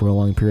state for a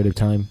long period of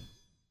time.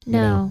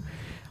 No.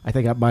 I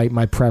think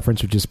my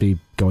preference would just be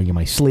going in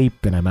my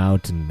sleep, and I'm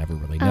out and never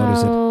really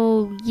notice it. Oh,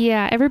 Oh,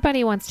 yeah.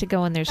 Everybody wants to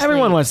go in their sleep.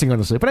 Everyone wants to go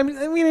to sleep. But I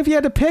mean, if you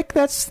had to pick,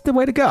 that's the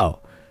way to go.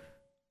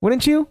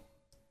 Wouldn't you?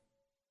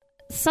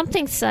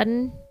 Something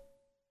sudden,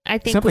 I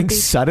think. Something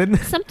sudden?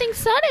 Something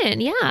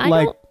sudden,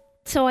 yeah.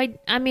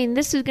 I mean,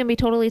 this is going to be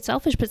totally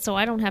selfish, but so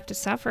I don't have to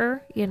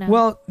suffer, you know?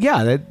 Well,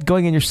 yeah,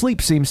 going in your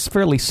sleep seems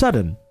fairly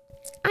sudden.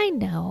 I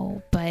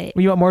know, but...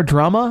 You want more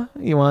drama?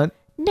 You want...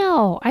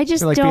 No, I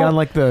just don't... be on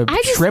like the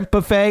shrimp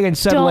buffet and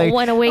suddenly... don't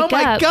want to wake up. Oh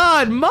my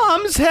God,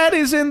 Mom's head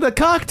is in the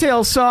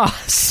cocktail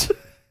sauce.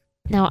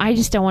 No, I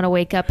just don't want to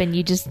wake up and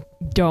you just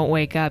don't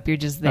wake up. You're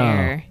just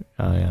there.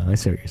 Oh yeah, I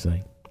see what you're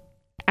saying.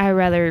 I'd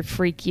rather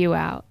freak you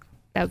out.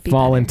 That would be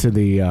Fall better. into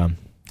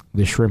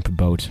the shrimp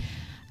boat.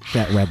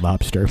 That Red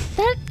Lobster.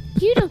 That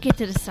you don't get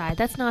to decide.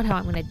 That's not how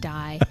I'm going to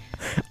die.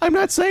 I'm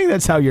not saying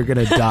that's how you're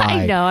going to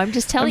die. I know. I'm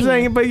just telling you.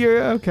 you. But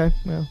you're okay.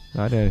 Well,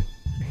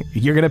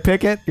 you're going to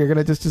pick it. You're going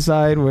to just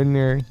decide when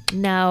you're.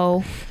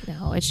 No.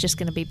 It's just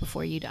going to be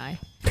before you die.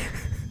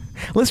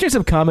 Listeners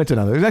have commented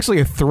on it. There's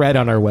actually a thread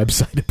on our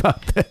website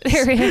about this.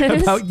 There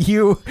is. About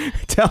you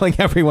telling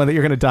everyone that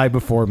you're going to die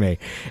before me.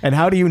 And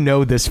how do you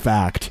know this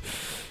fact?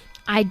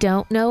 I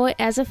don't know it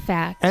as a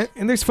fact.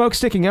 And there's folks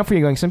sticking up for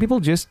you going, some people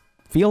just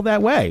feel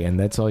that way. And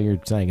that's all you're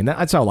saying. And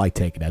that's all I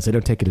take it as. I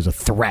don't take it as a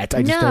threat.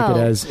 I just take it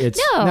as it's...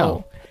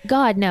 No.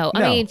 God, no.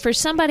 I mean, for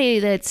somebody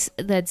that's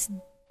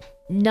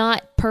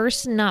not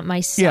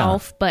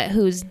myself, but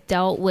who's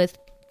dealt with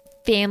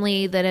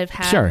family that have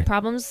had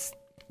problems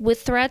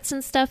with threats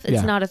and stuff,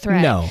 it's not a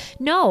threat.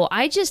 No,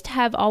 I just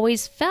have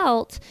always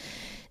felt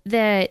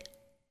that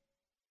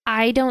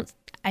I don't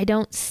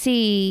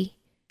see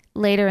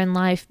later in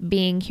life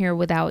being here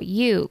without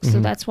you. So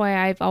that's why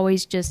I've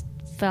always just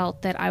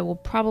felt that I will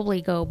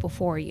probably go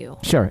before you.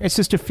 Sure. It's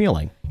just a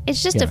feeling.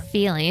 It's just a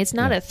feeling. It's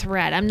not a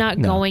threat. I'm not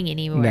going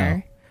anywhere.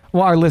 No.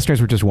 Well, our listeners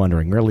were just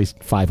wondering, or at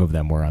least 5 of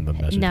them were on the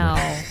message. No,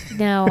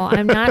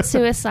 I'm not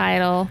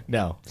suicidal.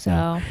 No.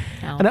 No.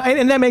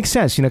 And that makes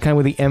sense, kind of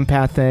with the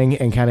empath thing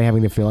and kind of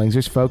having the feelings.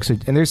 There's folks,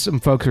 and there's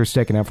some folks who are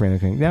sticking up for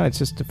anything. No, it's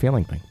just a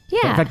feeling thing.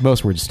 Yeah. In fact,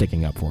 most were just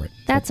sticking up for it.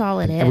 That's all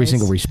it is. Every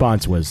single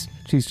response was,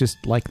 she's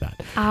just like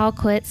that. I'll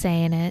quit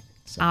saying it.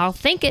 I'll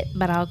think it,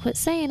 but I'll quit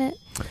saying it.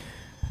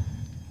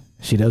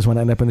 She does want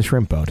to end up in the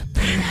shrimp boat.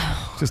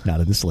 Just not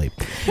in the sleep.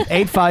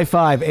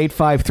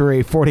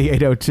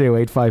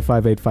 855-853-4802.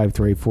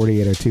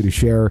 855-853-4802 to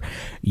share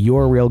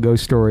your real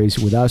ghost stories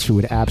with us. We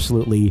would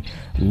absolutely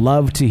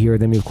love to hear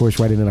them. You, of course,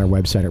 write it on our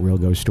website at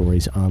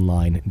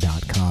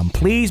realghoststoriesonline.com.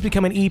 Please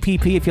become an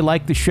EPP if you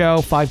like the show.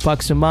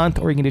 $5 a month,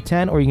 or you can do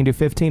 10, or you can do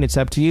 15. It's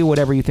up to you.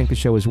 Whatever you think the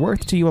show is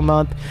worth to you a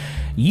month.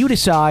 You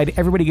decide.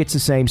 Everybody gets the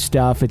same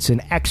stuff. It's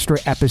an extra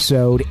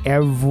episode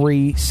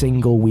every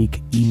single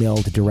week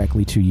emailed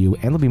directly to you.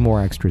 And there'll be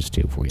more extras,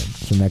 too, for you.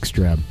 Some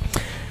extra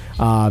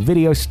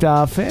video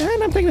stuff.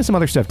 And I'm thinking of some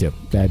other stuff, too,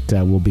 that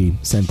will be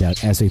sent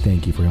out as a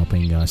thank you for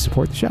helping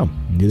support the show.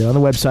 Do that on the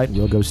website,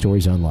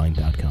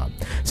 realghoststoriesonline.com.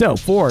 So,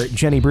 for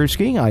Jenny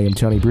Bruschi, I am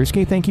Tony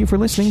Bruschi. Thank you for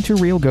listening to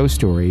Real Ghost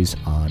Stories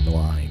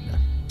Online.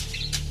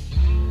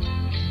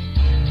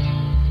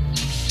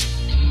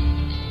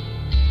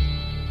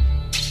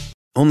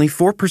 Only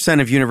 4%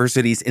 of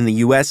universities in the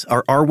U.S.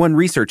 are R1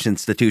 research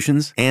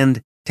institutions,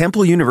 and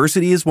Temple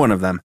University is one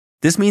of them.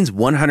 This means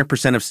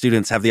 100% of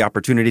students have the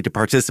opportunity to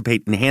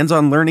participate in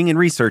hands-on learning and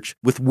research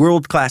with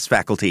world-class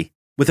faculty.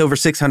 With over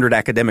 600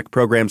 academic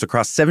programs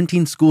across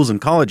 17 schools and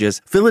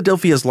colleges,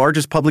 Philadelphia's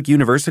largest public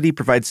university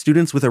provides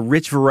students with a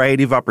rich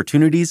variety of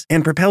opportunities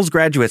and propels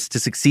graduates to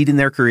succeed in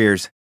their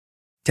careers.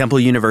 Temple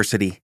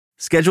University.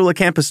 Schedule a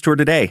campus tour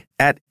today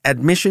at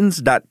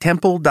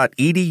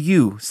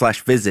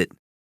admissions.temple.edu/visit.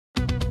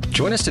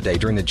 Join us today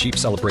during the Jeep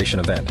Celebration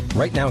event.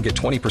 Right now, get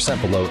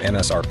 20% below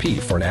MSRP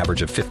for an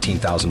average of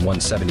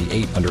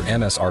 $15,178 under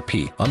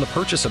MSRP on the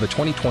purchase of a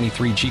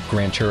 2023 Jeep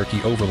Grand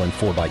Cherokee Overland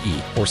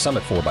 4xE or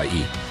Summit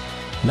 4xE.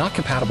 Not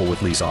compatible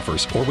with lease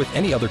offers or with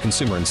any other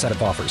consumer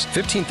incentive offers.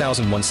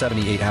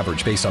 $15,178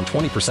 average based on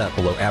 20%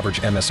 below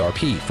average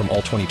MSRP from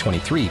all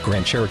 2023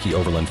 Grand Cherokee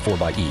Overland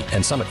 4xE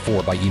and Summit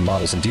 4xE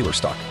models in dealer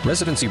stock.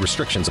 Residency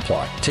restrictions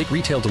apply. Take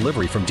retail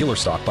delivery from dealer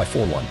stock by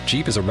 4/1.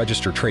 Jeep is a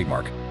registered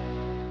trademark.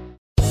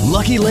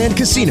 Lucky Land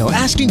Casino,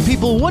 asking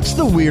people, what's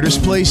the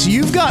weirdest place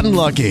you've gotten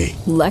lucky?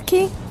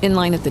 Lucky? In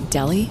line at the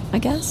deli, I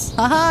guess?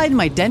 Aha, in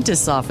my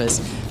dentist's office.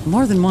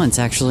 More than once,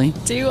 actually.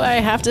 Do I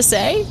have to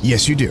say?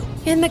 Yes, you do.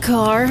 In the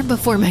car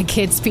before my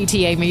kids'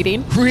 PTA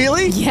meeting.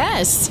 Really?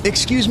 Yes.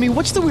 Excuse me,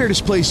 what's the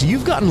weirdest place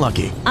you've gotten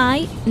lucky?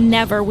 I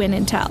never win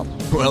and tell.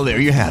 Well, there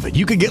you have it.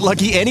 You can get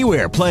lucky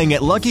anywhere, playing at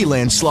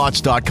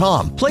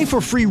LuckyLandSlots.com. Play for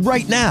free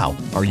right now.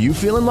 Are you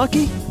feeling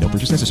lucky? No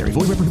purchase necessary.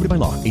 Void where prohibited by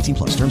law.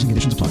 18+. Terms and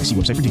conditions apply. See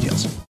website for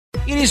details.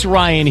 It is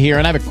Ryan here,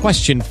 and I have a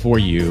question for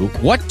you.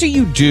 What do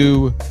you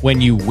do when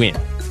you win?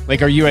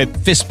 Like, are you a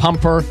fist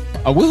pumper?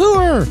 A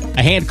woohooer,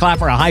 a hand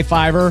clapper, a high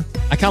fiver.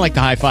 I kind of like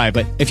the high five,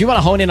 but if you want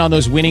to hone in on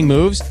those winning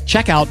moves,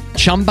 check out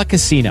Chumba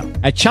Casino.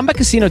 At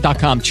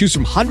ChumbaCasino.com, choose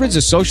from hundreds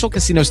of social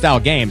casino style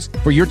games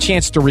for your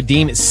chance to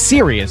redeem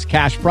serious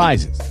cash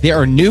prizes. There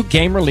are new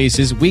game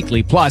releases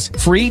weekly, plus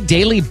free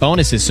daily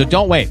bonuses. So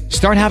don't wait.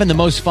 Start having the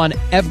most fun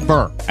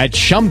ever at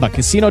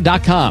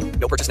ChumbaCasino.com.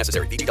 No purchase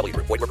necessary. VGW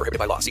Group. Void where prohibited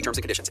by law. See terms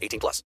and conditions. 18+.